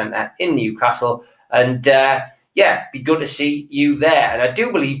Irish Centre in Newcastle, and be good to see you there. And I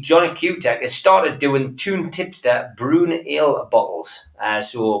do believe Johnny Q-Tech has started doing Toon Tipster Brune Ale bottles.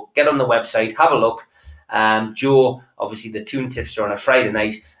 So get on the website, have a look. Joe, obviously the Toon Tipster on a Friday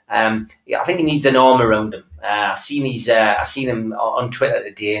night. I think he needs an arm around him. I seen him on Twitter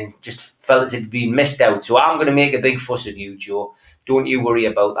today and just felt as if he'd been missed out. So I'm going to make a big fuss of you, Joe. Don't you worry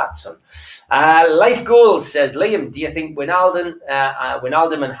about that, son. Life Goals says, Liam, do you think Wijnaldum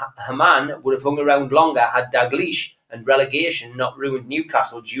and Haman would have hung around longer had Dalglish and relegation not ruined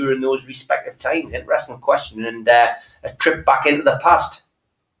Newcastle during those respective times? Interesting question, and a trip back into the past.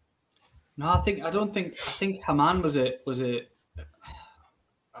 No, I think Haman was a.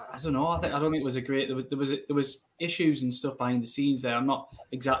 I don't know. I don't think it was a great. There was issues and stuff behind the scenes there. I'm not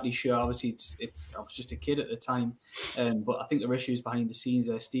exactly sure. Obviously, I was just a kid at the time, but I think there were issues behind the scenes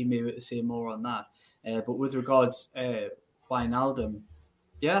there. Steve may be able to say more on that. But with regards Wijnaldum,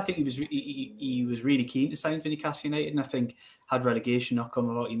 I think he was really keen to sign for Newcastle United, and I think had relegation not come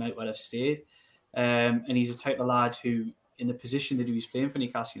about, he might well have stayed. And he's a type of lad who, in the position that he was playing for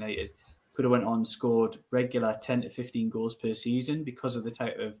Newcastle United, could have went on and scored regular 10 to 15 goals per season because of the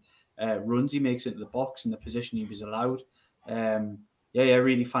type of runs he makes into the box and the position he was allowed.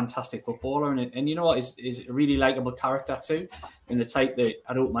 Really fantastic footballer. And you know what, is a really likeable character too, and the type that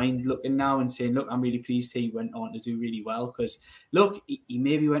I don't mind looking now and saying, look, I'm really pleased he went on to do really well, because look, he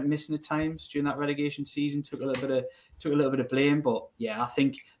maybe went missing at times during that relegation season, took a little bit of blame, but I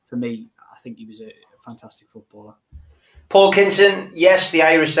think for me, I think he was a fantastic footballer. Paul Kinson, yes, the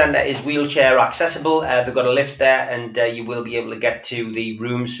Irish Centre is wheelchair accessible. They've got a lift there, and you will be able to get to the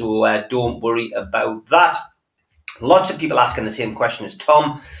room, so don't worry about that. Lots of people asking the same question as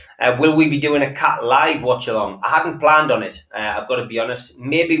Tom. Will we be doing a Cat Live watch-along? I hadn't planned on it, I've got to be honest.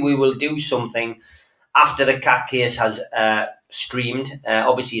 Maybe we will do something after the Cat case has streamed.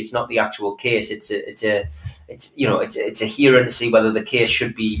 Obviously, it's not the actual case. It's a hearing to see whether the case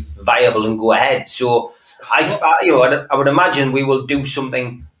should be viable and go ahead. So I would imagine we will do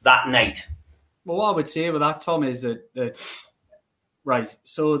something that night. Well, what I would say with that, Tom, is that right.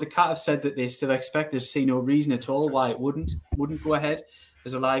 So the Cat have said that they still expect, they see no reason at all why it wouldn't go ahead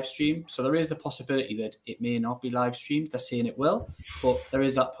as a live stream. So there is the possibility that it may not be live streamed. They're saying it will, but there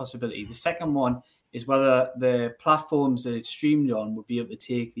is that possibility. The second one is whether the platforms that it's streamed on would be able to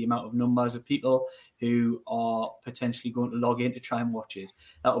take the amount of numbers of people who are potentially going to log in to try and watch it.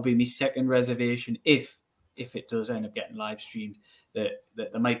 That will be my second reservation if it does end up getting live streamed, that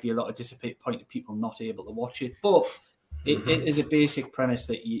there might be a lot of disappointed people not able to watch it. But it is a basic premise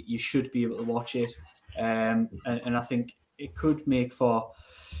that you should be able to watch it. And I think it could make for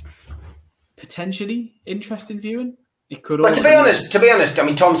potentially interesting viewing. It could. But to be honest, I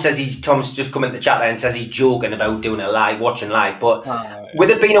mean, Tom's just come into the chat there and says he's joking about doing watching live. But with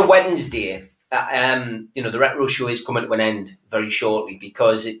it being a Wednesday, the Retro Show is coming to an end very shortly,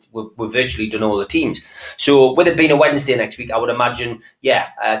 because we've virtually done all the teams. So with it being a Wednesday next week, I would imagine,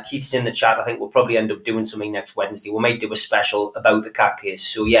 Keith's in the chat. I think we'll probably end up doing something next Wednesday. We might do a special about the Cat case.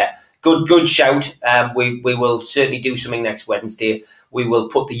 So good shout. We will certainly do something next Wednesday. We will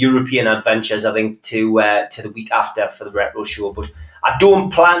put the European adventures, I think, to the week after for the Retro Show. But I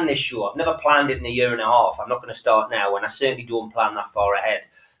don't plan this show. I've never planned it in a year and a half. I'm not going to start now, and I certainly don't plan that far ahead.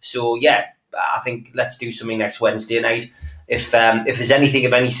 So I think let's do something next Wednesday night. If there's anything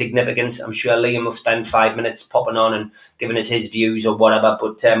of any significance, I'm sure Liam will spend 5 minutes popping on and giving us his views or whatever.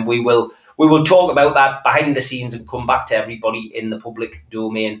 But we will talk about that behind the scenes and come back to everybody in the public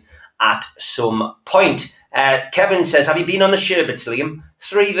domain at some point. Kevin says, have you been on the Sherbets, Liam?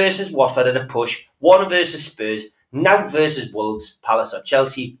 3 versus Watford at a push, 1 versus Spurs, now versus Wolves, Palace or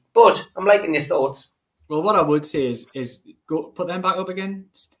Chelsea. But I'm liking your thoughts. Well, what I would say is go put them back up again.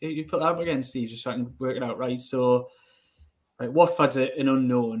 You put that up again, Steve, just so I can work it out right. So, right, Watford's an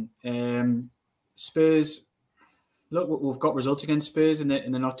unknown. Spurs, look, we've got results against Spurs in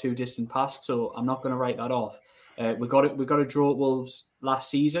the not too distant past, so I'm not going to write that off. We got a draw at Wolves last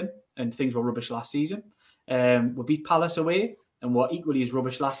season, and things were rubbish last season. We beat Palace away, and were equally as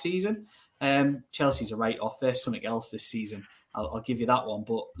rubbish last season. Chelsea's a write-off. There's something else this season. I'll give you that one.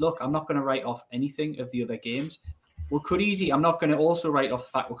 But look, I'm not going to write off anything of the other games. I'm not going to also write off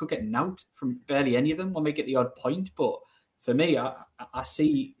the fact we could get knocked from barely any of them. We'll make it the odd point. But for me, I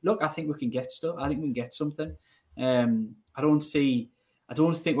see, look, I think we can get stuff. I think we can get something. I don't think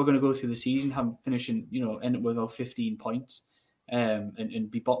we're going to go through the season finishing, end up with about 15 points and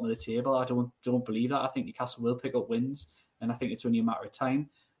be bottom of the table. I don't believe that. I think Newcastle will pick up wins, and I think it's only a matter of time.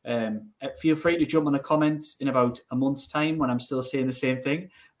 Feel free to jump on the comments in about a month's time when I'm still saying the same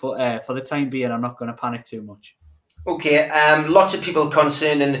thing. But for the time being, I'm not going to panic too much. Okay, lots of people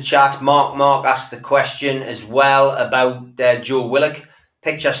concerned in the chat. Mark asked the question as well about Joe Willock.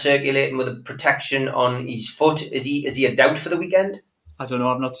 Picture circulating with a protection on his foot. Is he a doubt for the weekend? I don't know.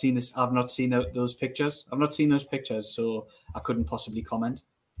 I've not seen this. I've not seen those pictures. I've not seen those pictures, so I couldn't possibly comment.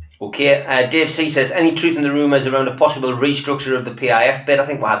 Okay, Dave C says, any truth in the rumours around a possible restructure of the PIF bid? I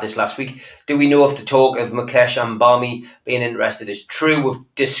think we had this last week. Do we know if the talk of Mukesh Ambani being interested is true? We've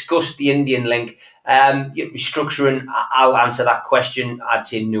discussed the Indian link. Restructuring, I'll answer that question. I'd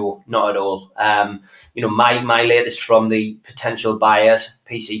say no, not at all. My latest from the potential buyers,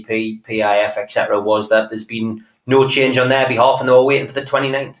 PCP, PIF, etc., was that there's been no change on their behalf and they were waiting for the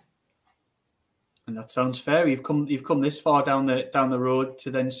 29th. And that sounds fair. You've come this far down the road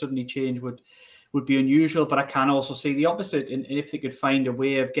to then suddenly change would be unusual. But I can also see the opposite. And if they could find a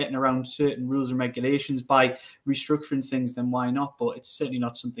way of getting around certain rules and regulations by restructuring things, then why not? But it's certainly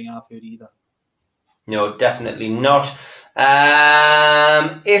not something I've heard either. No, definitely not.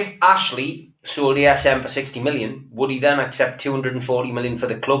 If Ashley sold ASM for 60 million, would he then accept 240 million for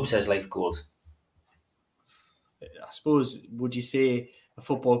the club, says Life Goals? I suppose, would you say a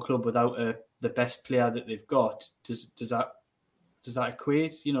football club without the best player that they've got, does that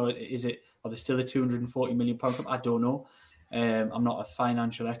equate? Are they still a 240 million pound club? I don't know. I'm not a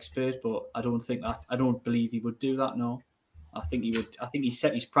financial expert, but I don't believe he would do that. No, I think he would. I think he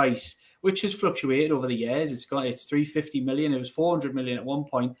set his price, which has fluctuated over the years. It's 350 million. It was 400 million at one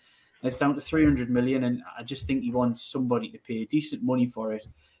point. And it's down to 300 million, and I just think he wants somebody to pay decent money for it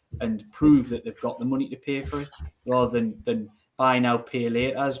and prove that they've got the money to pay for it, rather than buy now, pay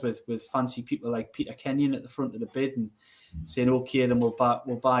later, as with fancy people like Peter Kenyon at the front of the bid and saying, okay, then we'll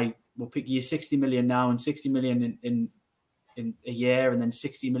pick you 60 million now and 60 million in a year and then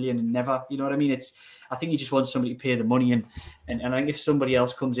 60 million and never. You know what I mean? I think he just wants somebody to pay the money, and I think if somebody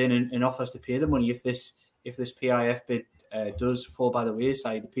else comes in and offers to pay the money, if this PIF bid does fall by the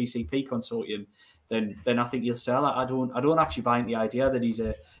wayside, the PCP consortium, then I think he'll sell. I don't actually buy into the idea that he's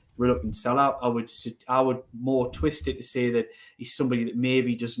a reluctant seller. I would more twist it to say that he's somebody that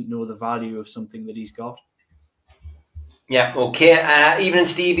maybe doesn't know the value of something that he's got. Yeah, okay. Evening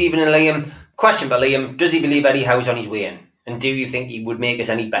Steve, evening Liam. Question for Liam: does he believe Eddie Howe's on his way in? And do you think he would make us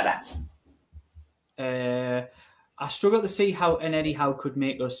any better? I struggle to see how an Eddie Howe could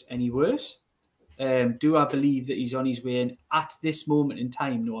make us any worse. Do I believe that he's on his way in at this moment in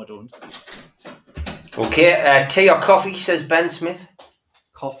time? No, I don't. Okay. Tea or coffee, says Ben Smith.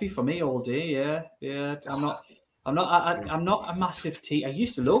 Coffee for me all day. Yeah. I'm not a massive tea. I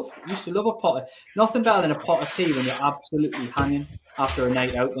used to love a pot. Nothing better than a pot of tea when you're absolutely hanging after a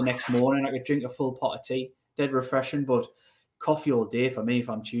night out the next morning. I could drink a full pot of tea, dead refreshing. But coffee all day for me if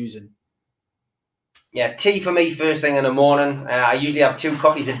I'm choosing. Yeah, tea for me first thing in the morning. I usually have 2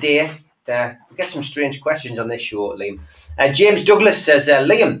 coffees a day. We get some strange questions on this show, Liam. James Douglas says,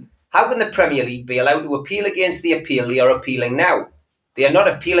 Liam, how can the Premier League be allowed to appeal against the appeal they are appealing now? They are not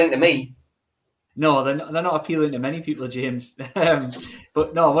appealing to me. No, they're not appealing to many people, James.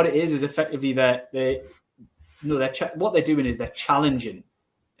 But no, what it is effectively what they're doing is they're challenging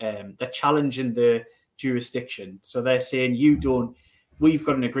the jurisdiction. So they're saying we've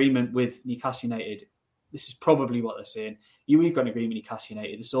got an agreement with Newcastle United. this is probably what they're saying. We've got an agreement with Newcastle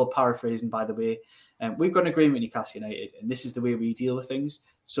United. This is all paraphrasing, by the way. We've got an agreement with Newcastle United, and this is the way we deal with things.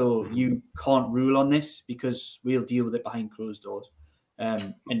 So you can't rule on this because we'll deal with it behind closed doors.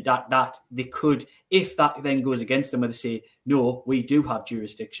 And that they could, if that then goes against them, where they say, no, we do have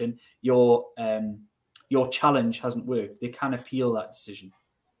jurisdiction, your challenge hasn't worked, they can appeal that decision.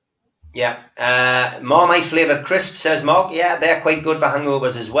 Yeah. Marmite flavoured crisp, says Mark. Yeah, they're quite good for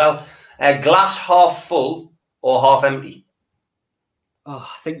hangovers as well. Glass half full or half empty? Oh,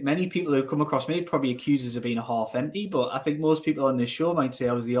 I think many people who come across me probably accuse us of being a half empty, but I think most people on this show might say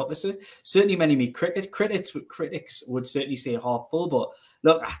I was the opposite. Certainly many of me critics would certainly say half full, but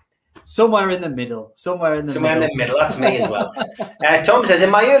look, somewhere in the middle. Somewhere in the middle, that's me as well. Tom says, in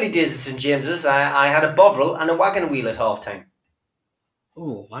my early days at St James's, I had a Bovril and a wagon wheel at half-time.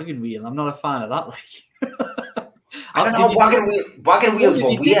 Oh, wagon wheel. I'm not a fan of that. Like, I don't know, wagon wheels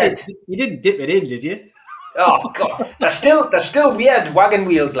were weird. You didn't dip it in, did you? Oh God, they're still weird wagon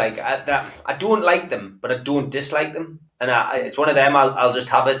wheels. Like I don't like them, but I don't dislike them. And it's one of them. I'll just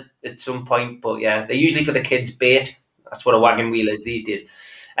have it at some point. But yeah, they're usually for the kids' bait. That's what a wagon wheel is these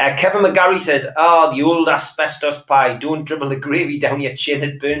days. Kevin McGarry says, the old asbestos pie. Don't dribble the gravy down your chin.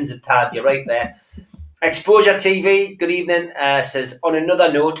 It burns a tad. You're right there. Exposure TV, good evening, says, on another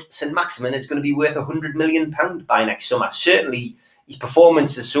note, St Maximin is going to be worth £100 million by next summer. Certainly, his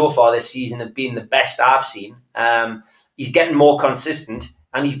performances so far this season have been the best I've seen. He's getting more consistent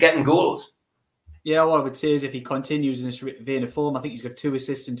and he's getting goals. Yeah, what I would say is if he continues in this vein of form, I think he's got 2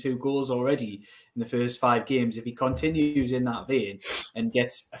 assists and 2 goals already in the first 5 games. If he continues in that vein and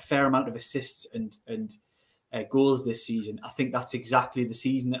gets a fair amount of assists and goals this season, I think that's exactly the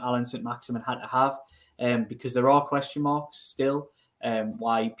season that Alan St Maximin had to have, because there are question marks still.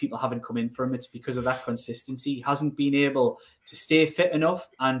 Why people haven't come in for him. It's because of that consistency. He hasn't been able to stay fit enough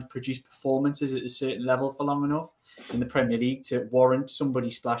and produce performances at a certain level for long enough in the Premier League to warrant somebody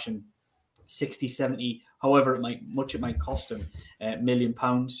splashing 60, 70, however much it might cost him, £1 million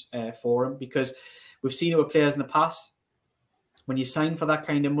for him. Because we've seen it with players in the past. When you sign for that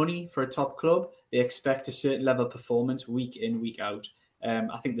kind of money for a top club, they expect a certain level of performance week in, week out.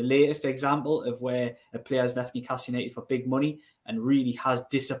 I think the latest example of where a player has left Newcastle United for big money and really has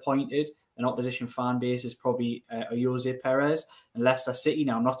disappointed an opposition fan base is probably Jose Perez and Leicester City.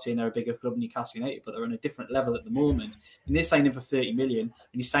 Now, I'm not saying they're a bigger club than Newcastle United, but they're on a different level at the moment. And they signed him for 30 million, and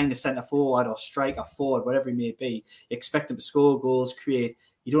you sign a centre forward or striker forward, whatever he may be. You expect him to score goals, create.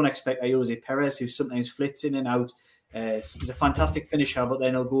 You don't expect Jose Perez, who sometimes flits in and out. He's a fantastic finisher, but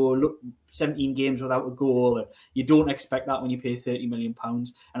then he'll go 17 games without a goal. You don't expect that when you pay £30 million.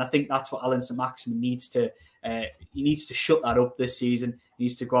 And I think that's what Alan St Maximin needs to. He needs to shut that up this season. He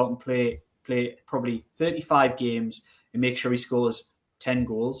needs to go out and play probably 35 games and make sure he scores 10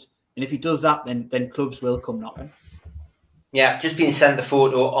 goals. And if he does that, then clubs will come knocking. Yeah, just been sent the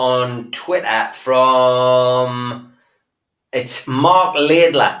photo on Twitter from, it's Mark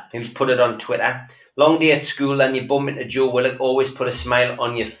Laidler who's put it on Twitter. Long day at school, then you bump into Joe Willock. Always put a smile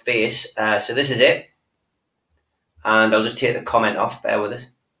on your face. So this is it. And I'll just take the comment off. Bear with us.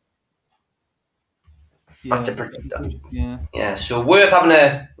 Yeah, that's a yeah. So worth having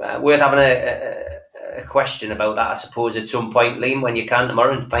a question about that, I suppose, at some point, Liam, when you can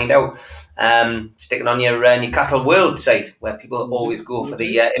tomorrow, and find out. Sticking on your Newcastle World site where people always go for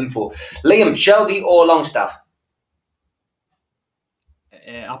the info. Liam, Shelvey or Longstaff?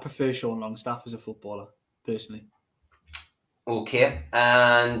 I prefer Sean Longstaff as a footballer, personally. Okay.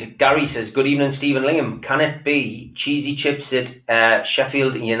 And Gary says, good evening, Stephen Liam. Can it be cheesy chips at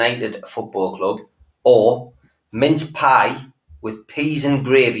Sheffield United Football Club or mince pie with peas and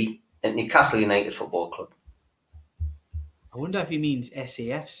gravy at Newcastle United Football Club? I wonder if he means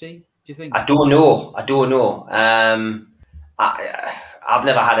SAFC, do you think? I don't know. I've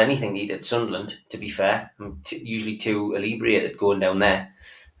never had anything to eat at Sunderland, to be fair. I'm usually too inebriated going down there.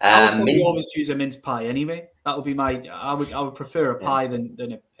 I would always choose a mince pie anyway. That would be I would prefer a pie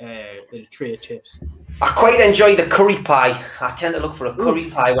than a tray of chips. I quite enjoy the curry pie. I tend to look for a curry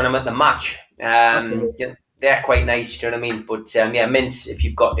pie when I'm at the match. They're quite nice, do you know what I mean? But mince, if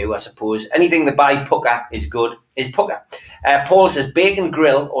you've got to, I suppose. Anything that by Pucker is good. Is Pucker. Paul says, bacon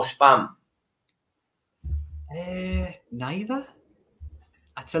grill or spam? Neither.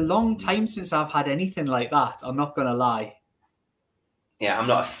 It's a long time since I've had anything like that. I'm not going to lie. Yeah, I'm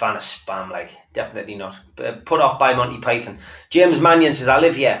not a fan of spam, definitely not. Put off by Monty Python. James Mannion says, I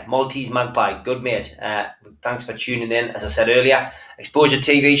live here, Maltese Magpie. Good mate. Thanks for tuning in. As I said earlier, Exposure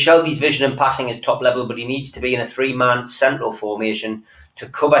TV, Shelby's vision and passing is top level, but he needs to be in a 3-man central formation to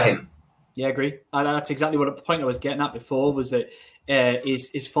cover him. Yeah, I agree. That's exactly what the point I was getting at before was that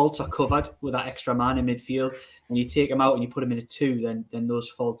his faults are covered with that extra man in midfield. When you take him out and you put him in a 2, then those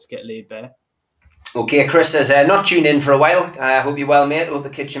faults get laid bare. Okay, Chris says, not tuned in for a while. I hope you're well, mate. Hope the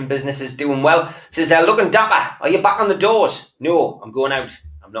kitchen business is doing well. Says, looking dapper. Are you back on the doors? No, I'm going out.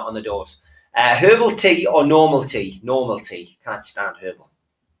 I'm not on the doors. Herbal tea or normal tea? Normal tea. Can't stand herbal.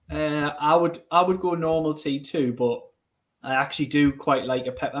 I would go normal tea too, but I actually do quite like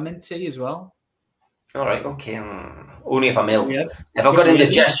a peppermint tea as well. All right, okay. Only if I'm ill. Yeah. If I've got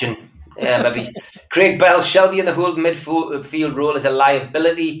indigestion. Yeah, maybe. Craig Bell, Shelvey in the holding midfield role is a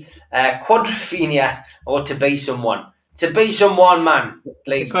liability, quadrophenia, or to be someone. To be someone, man.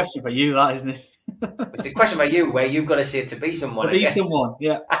 It's a question for you, that, isn't it? It's a question for you, where you've got to say to be someone. To be someone,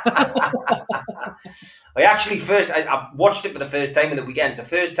 yeah. I actually I watched it for the first time in the weekend. It's the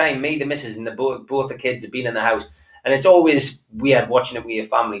first time me, the missus, and both the kids have been in the house. And it's always weird watching it with your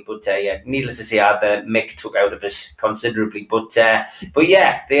family. But needless to say, I had the mick took out of us considerably. But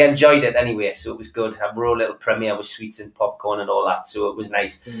yeah, they enjoyed it anyway. So it was good. A raw little premiere with sweets and popcorn and all that. So it was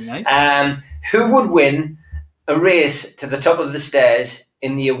nice. Nice. Who would win a race to the top of the stairs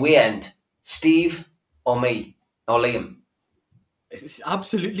in the away end? Steve or me or Liam? It's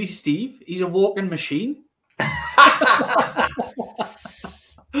absolutely Steve. He's a walking machine.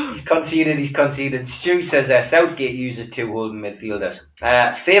 He's conceded. Stu says Southgate uses 2 holding midfielders.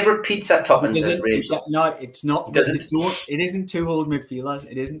 Favourite pizza topping, says Rachel. No, it's not. It doesn't. It isn't 2 holding midfielders.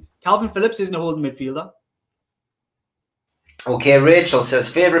 It isn't. Calvin Phillips isn't a holding midfielder. Okay, Rachel says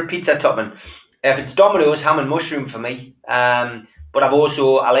favourite pizza topping. If it's Domino's, ham and mushroom for me. But I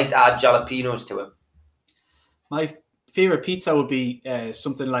like to add jalapenos to it. My favourite pizza would be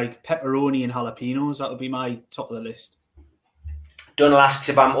something like pepperoni and jalapenos. That would be my top of the list. Donald asks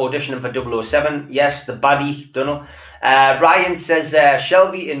if I'm auditioning for 007. Yes, the baddie, Donald. Ryan says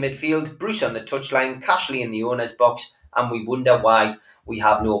Shelvey in midfield, Bruce on the touchline, Cashley in the owner's box, and we wonder why we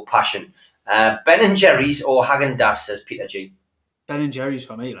have no passion. Ben and Jerry's or Häagen-Dazs, says Peter G. Ben and Jerry's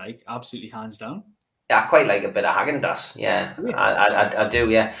for me, like, absolutely hands down. Yeah, I quite like a bit of Häagen-Dazs. Yeah, I do.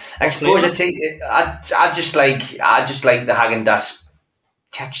 Yeah, exposure tea. I just like the Häagen-Dazs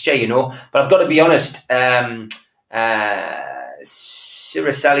texture, you know. But I've got to be honest.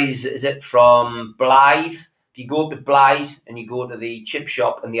 Siricelli's, is it from Blythe? If you go up to Blythe and you go to the chip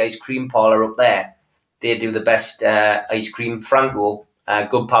shop and the ice cream parlour up there, they do the best ice cream. Franco,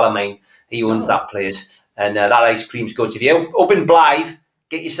 good pal of mine, he owns that place, and that ice cream's good. If you up in Blythe,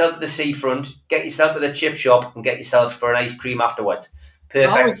 get yourself to the seafront, get yourself to the chip shop, and get yourself for an ice cream afterwards.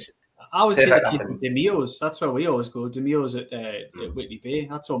 Perfect. I always take the kids to Demio's. That's where we always go. Demio's at Whitley Bay.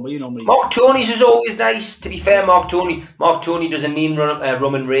 That's one we normally. Mark Tony's is always nice. To be fair, Mark Tony does a mean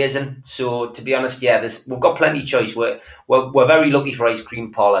rum and raisin. So to be honest, yeah, we've got plenty of choice. We're very lucky for ice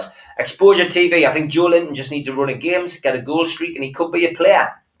cream parlours. Exposure TV. I think Joe Linton just needs to run a games, get a goal streak, and he could be a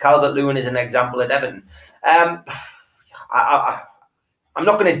player. Calvert-Lewin is an example at Everton. I'm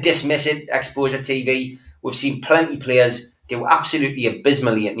not going to dismiss it. Exposure TV. We've seen plenty of players do absolutely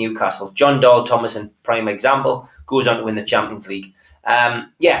abysmally at Newcastle. John Dahl-Thomason, prime example, goes on to win the Champions League. I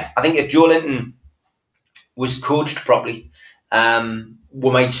think if Joe Linton was coached properly,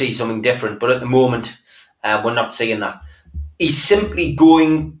 we might see something different. But at the moment, we're not seeing that. He's simply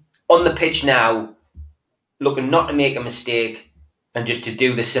going on the pitch now, looking not to make a mistake and just to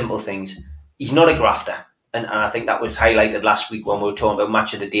do the simple things. He's not a grafter. And I think that was highlighted last week when we were talking about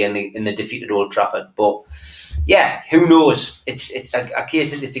match of the day in the defeat at Old Trafford. But yeah, who knows? It's a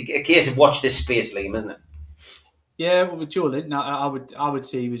case of watch this space, Liam, isn't it? Yeah, well, with Joe Linton, I would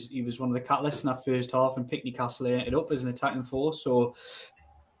say he was one of the catalysts in that first half and picked Newcastle it up as an attacking force. So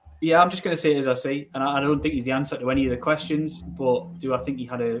yeah, I'm just going to say it as I see, and I don't think he's the answer to any of the questions. But do I think he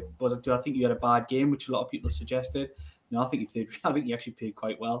had a bad game, which a lot of people suggested? No, I think he actually played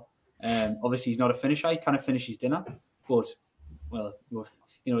quite well. Obviously, he's not a finisher. He kind of finish his dinner, but well, you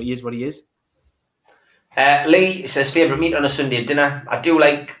know, he is what he is. Lee says favourite meat on a Sunday dinner. I do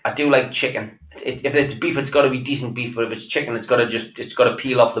like chicken. If it's beef, it's got to be decent beef. But if it's chicken, it's got to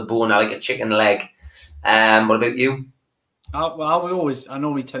peel off the bone. I like a chicken leg. What about you? I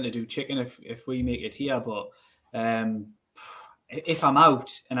know we tend to do chicken if we make it here, but if I'm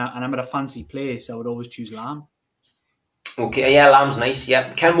out and I'm at a fancy place, I would always choose lamb. Okay, yeah, lamb's nice.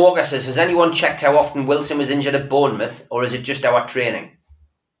 Yeah, Ken Walker says, has anyone checked how often Wilson was injured at Bournemouth, or is it just our training?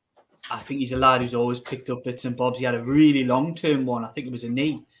 I think he's a lad who's always picked up bits and bobs. He had a really long-term one. I think it was a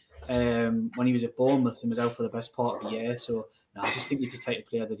knee when he was at Bournemouth and was out for the best part of the year. So, no, I just think he's the type of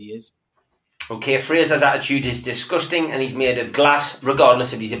player that he is. Okay, Fraser's attitude is disgusting and he's made of glass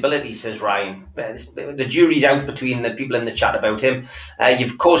regardless of his ability, says Ryan. The jury's out between the people in the chat about him.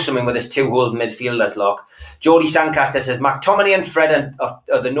 You've caused something with his two holding midfielders, Locke. Geordie Sancaster says McTominay and Fred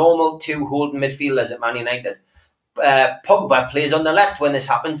are the normal two holding midfielders at Man United. Pogba plays on the left when this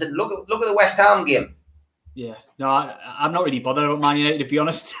happens, and look at the West Ham game. Yeah, no, I'm not really bothered about Man United, to be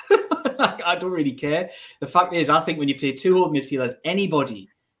honest. I don't really care. The fact is, I think when you play two holding midfielders, anybody,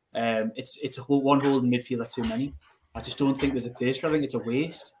 it's one holding midfielder too many. I just don't think there's a place for it. I think it's a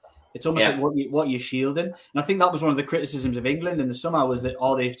waste. It's almost like what you're shielding. And I think that was one of the criticisms of England in the summer was that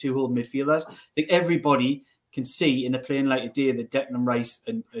all they two holding midfielders. I think everybody can see in the playing light of day that Declan Rice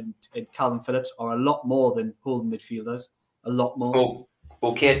and Calvin Phillips are a lot more than holding midfielders. A lot more. Oh,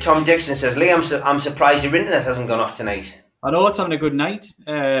 okay, Tom Dixon says, Lee, I'm surprised your internet hasn't gone off tonight. I know it's having a good night.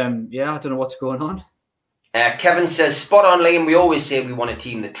 I don't know what's going on. Kevin says, spot on, Liam. We always say we want a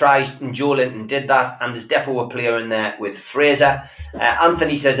team that tries, and Joe Linton did that, and there's definitely a player in there with Fraser.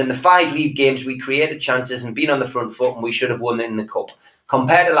 Anthony says, in the 5 league games, we created chances and been on the front foot, and we should have won in the cup.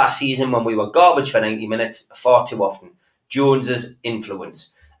 Compared to last season when we were garbage for 90 minutes far too often. Jones's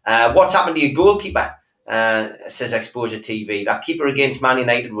influence. What's happened to your goalkeeper? Says Exposure TV. That keeper against Man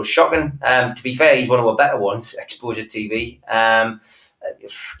United was shocking. To be fair, he's one of our better ones, Exposure TV. I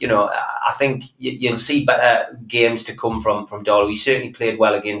think you'll see better games to come from Darlow. He certainly played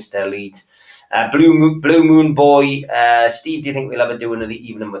well against Leeds. Blue Moon Boy, Steve, do you think we'll ever do another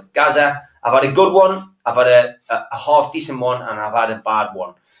evening with Gaza? I've had a good one, I've had a half decent one, and I've had a bad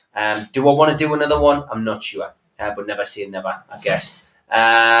one. Do I want to do another one? I'm not sure, but never say never, I guess.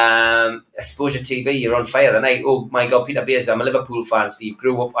 Exposure TV, you're on fire tonight. Oh my God, Peter Beardsley, I'm a Liverpool fan, Steve.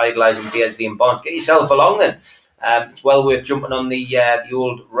 Grew up idolising Beardsley and Barnes. Get yourself along then. It's well worth jumping on the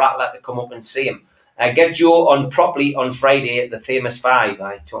old rattler to come up and see him. Get Joe on properly on Friday at the famous 5.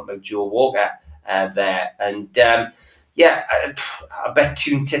 I talked about Joe Walker there. And I bet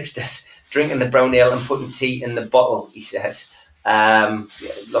Toon Tipsters drinking the brown ale and putting tea in the bottle, he says.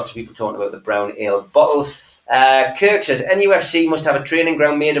 Lots of people talking about the brown ale bottles. Kirk says NUFC must have a training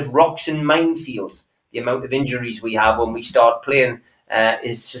ground made of rocks and minefields. The amount of injuries we have when we start playing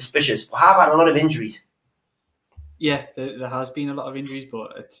is suspicious. We have had a lot of injuries. Yeah, there has been a lot of injuries,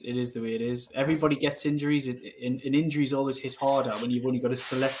 but it is the way it is. Everybody gets injuries, and injuries always hit harder when you've only got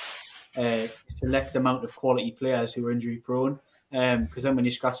a select amount of quality players who are injury prone. Because then when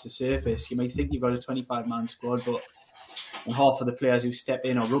you scratch the surface, you might think you've got a 25-man squad, but when half of the players who step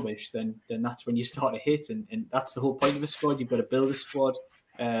in are rubbish, then that's when you start to hit, and that's the whole point of a squad. You've got to build a squad,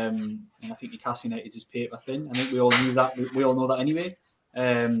 and I think Newcastle United is paper thin. I think we all knew that. We all know that anyway.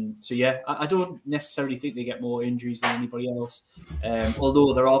 I don't necessarily think they get more injuries than anybody else.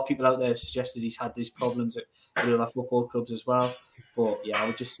 Although there are people out there who suggested he's had these problems at other football clubs as well. But yeah, I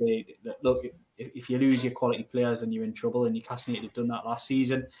would just say that, look, if you lose your quality players, then you're in trouble. And Newcastle United have done that last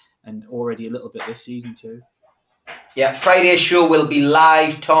season and already a little bit this season too. Yeah, Friday's show will be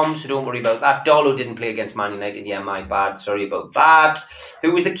live, Tom, so don't worry about that. Darlow didn't play against Man United. Yeah, my bad. Sorry about that.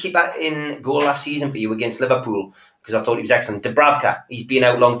 Who was the keeper in goal last season for you against Liverpool? Because I thought he was excellent. Dubravka, he's been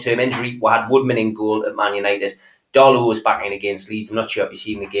out long-term injury. We had Woodman in goal at Man United. Darlow was back in against Leeds. I'm not sure if you've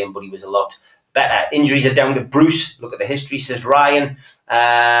seen the game, but he was a lot better. Injuries are down to Bruce. Look at the history, says Ryan.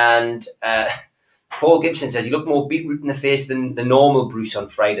 And Paul Gibson says he looked more beetroot in the face than the normal Bruce on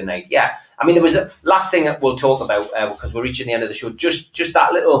Friday night. Yeah, I mean, there was a last thing that we'll talk about because we're reaching the end of the show. Just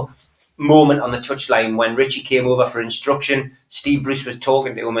that little moment on the touchline when Richie came over for instruction. Steve Bruce was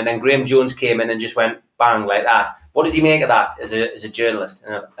talking to him, and then Graham Jones came in and just went bang like that. What did you make of that as a journalist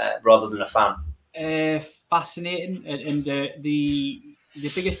rather than a fan? Fascinating, and the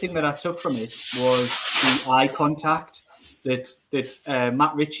biggest thing that I took from it was the eye contact. That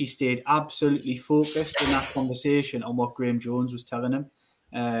Matt Ritchie stayed absolutely focused in that conversation on what Graham Jones was telling him.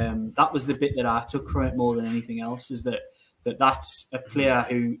 That was the bit that I took from it more than anything else, is that's a player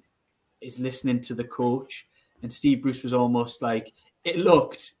who is listening to the coach. And Steve Bruce was almost like, it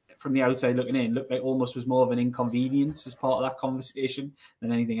looked, from the outside looking in, looked like almost was more of an inconvenience as part of that conversation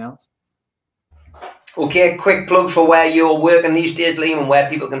than anything else. Okay, quick plug for where you're working these days, Liam, and where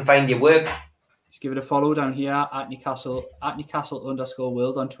people can find your work. Just give it a follow down here at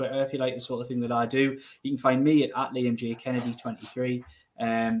Newcastle_world on Twitter if you like the sort of thing that I do. You can find me at Liam J Kennedy 23.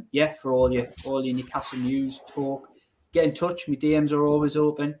 For all your Newcastle news talk, get in touch. My DMs are always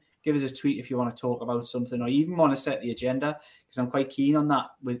open. Give us a tweet if you want to talk about something or even want to set the agenda, because I'm quite keen on that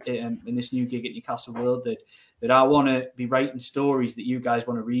with in this new gig at Newcastle World that I want to be writing stories that you guys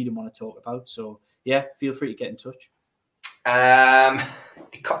want to read and want to talk about. So yeah, feel free to get in touch.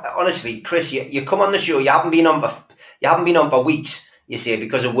 Honestly, Chris, you come on the show. You haven't been on for weeks. you say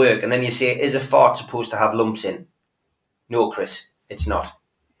because of work, and then you say, is a fart supposed to have lumps in? No, Chris, it's not.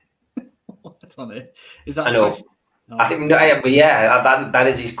 What's on it? Is that I know. No. I think, but yeah, that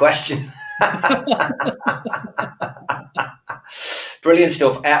is his question. Brilliant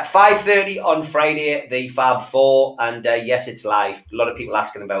stuff. 5:30 on Friday, the Fab Four, and yes, it's live. A lot of people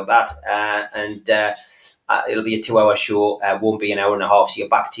asking about that, and it'll be a 2-hour show. Won't be an hour and a half. So you're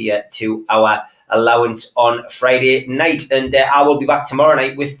back to your 2-hour allowance on Friday night, and I will be back tomorrow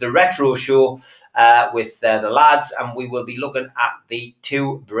night with the retro show with the lads, and we will be looking at the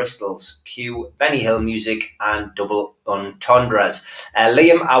two Bristols, Q, Benny Hill Music, and Double Entendres.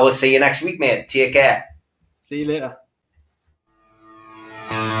 Liam, I will see you next week, mate. Take care. See you later.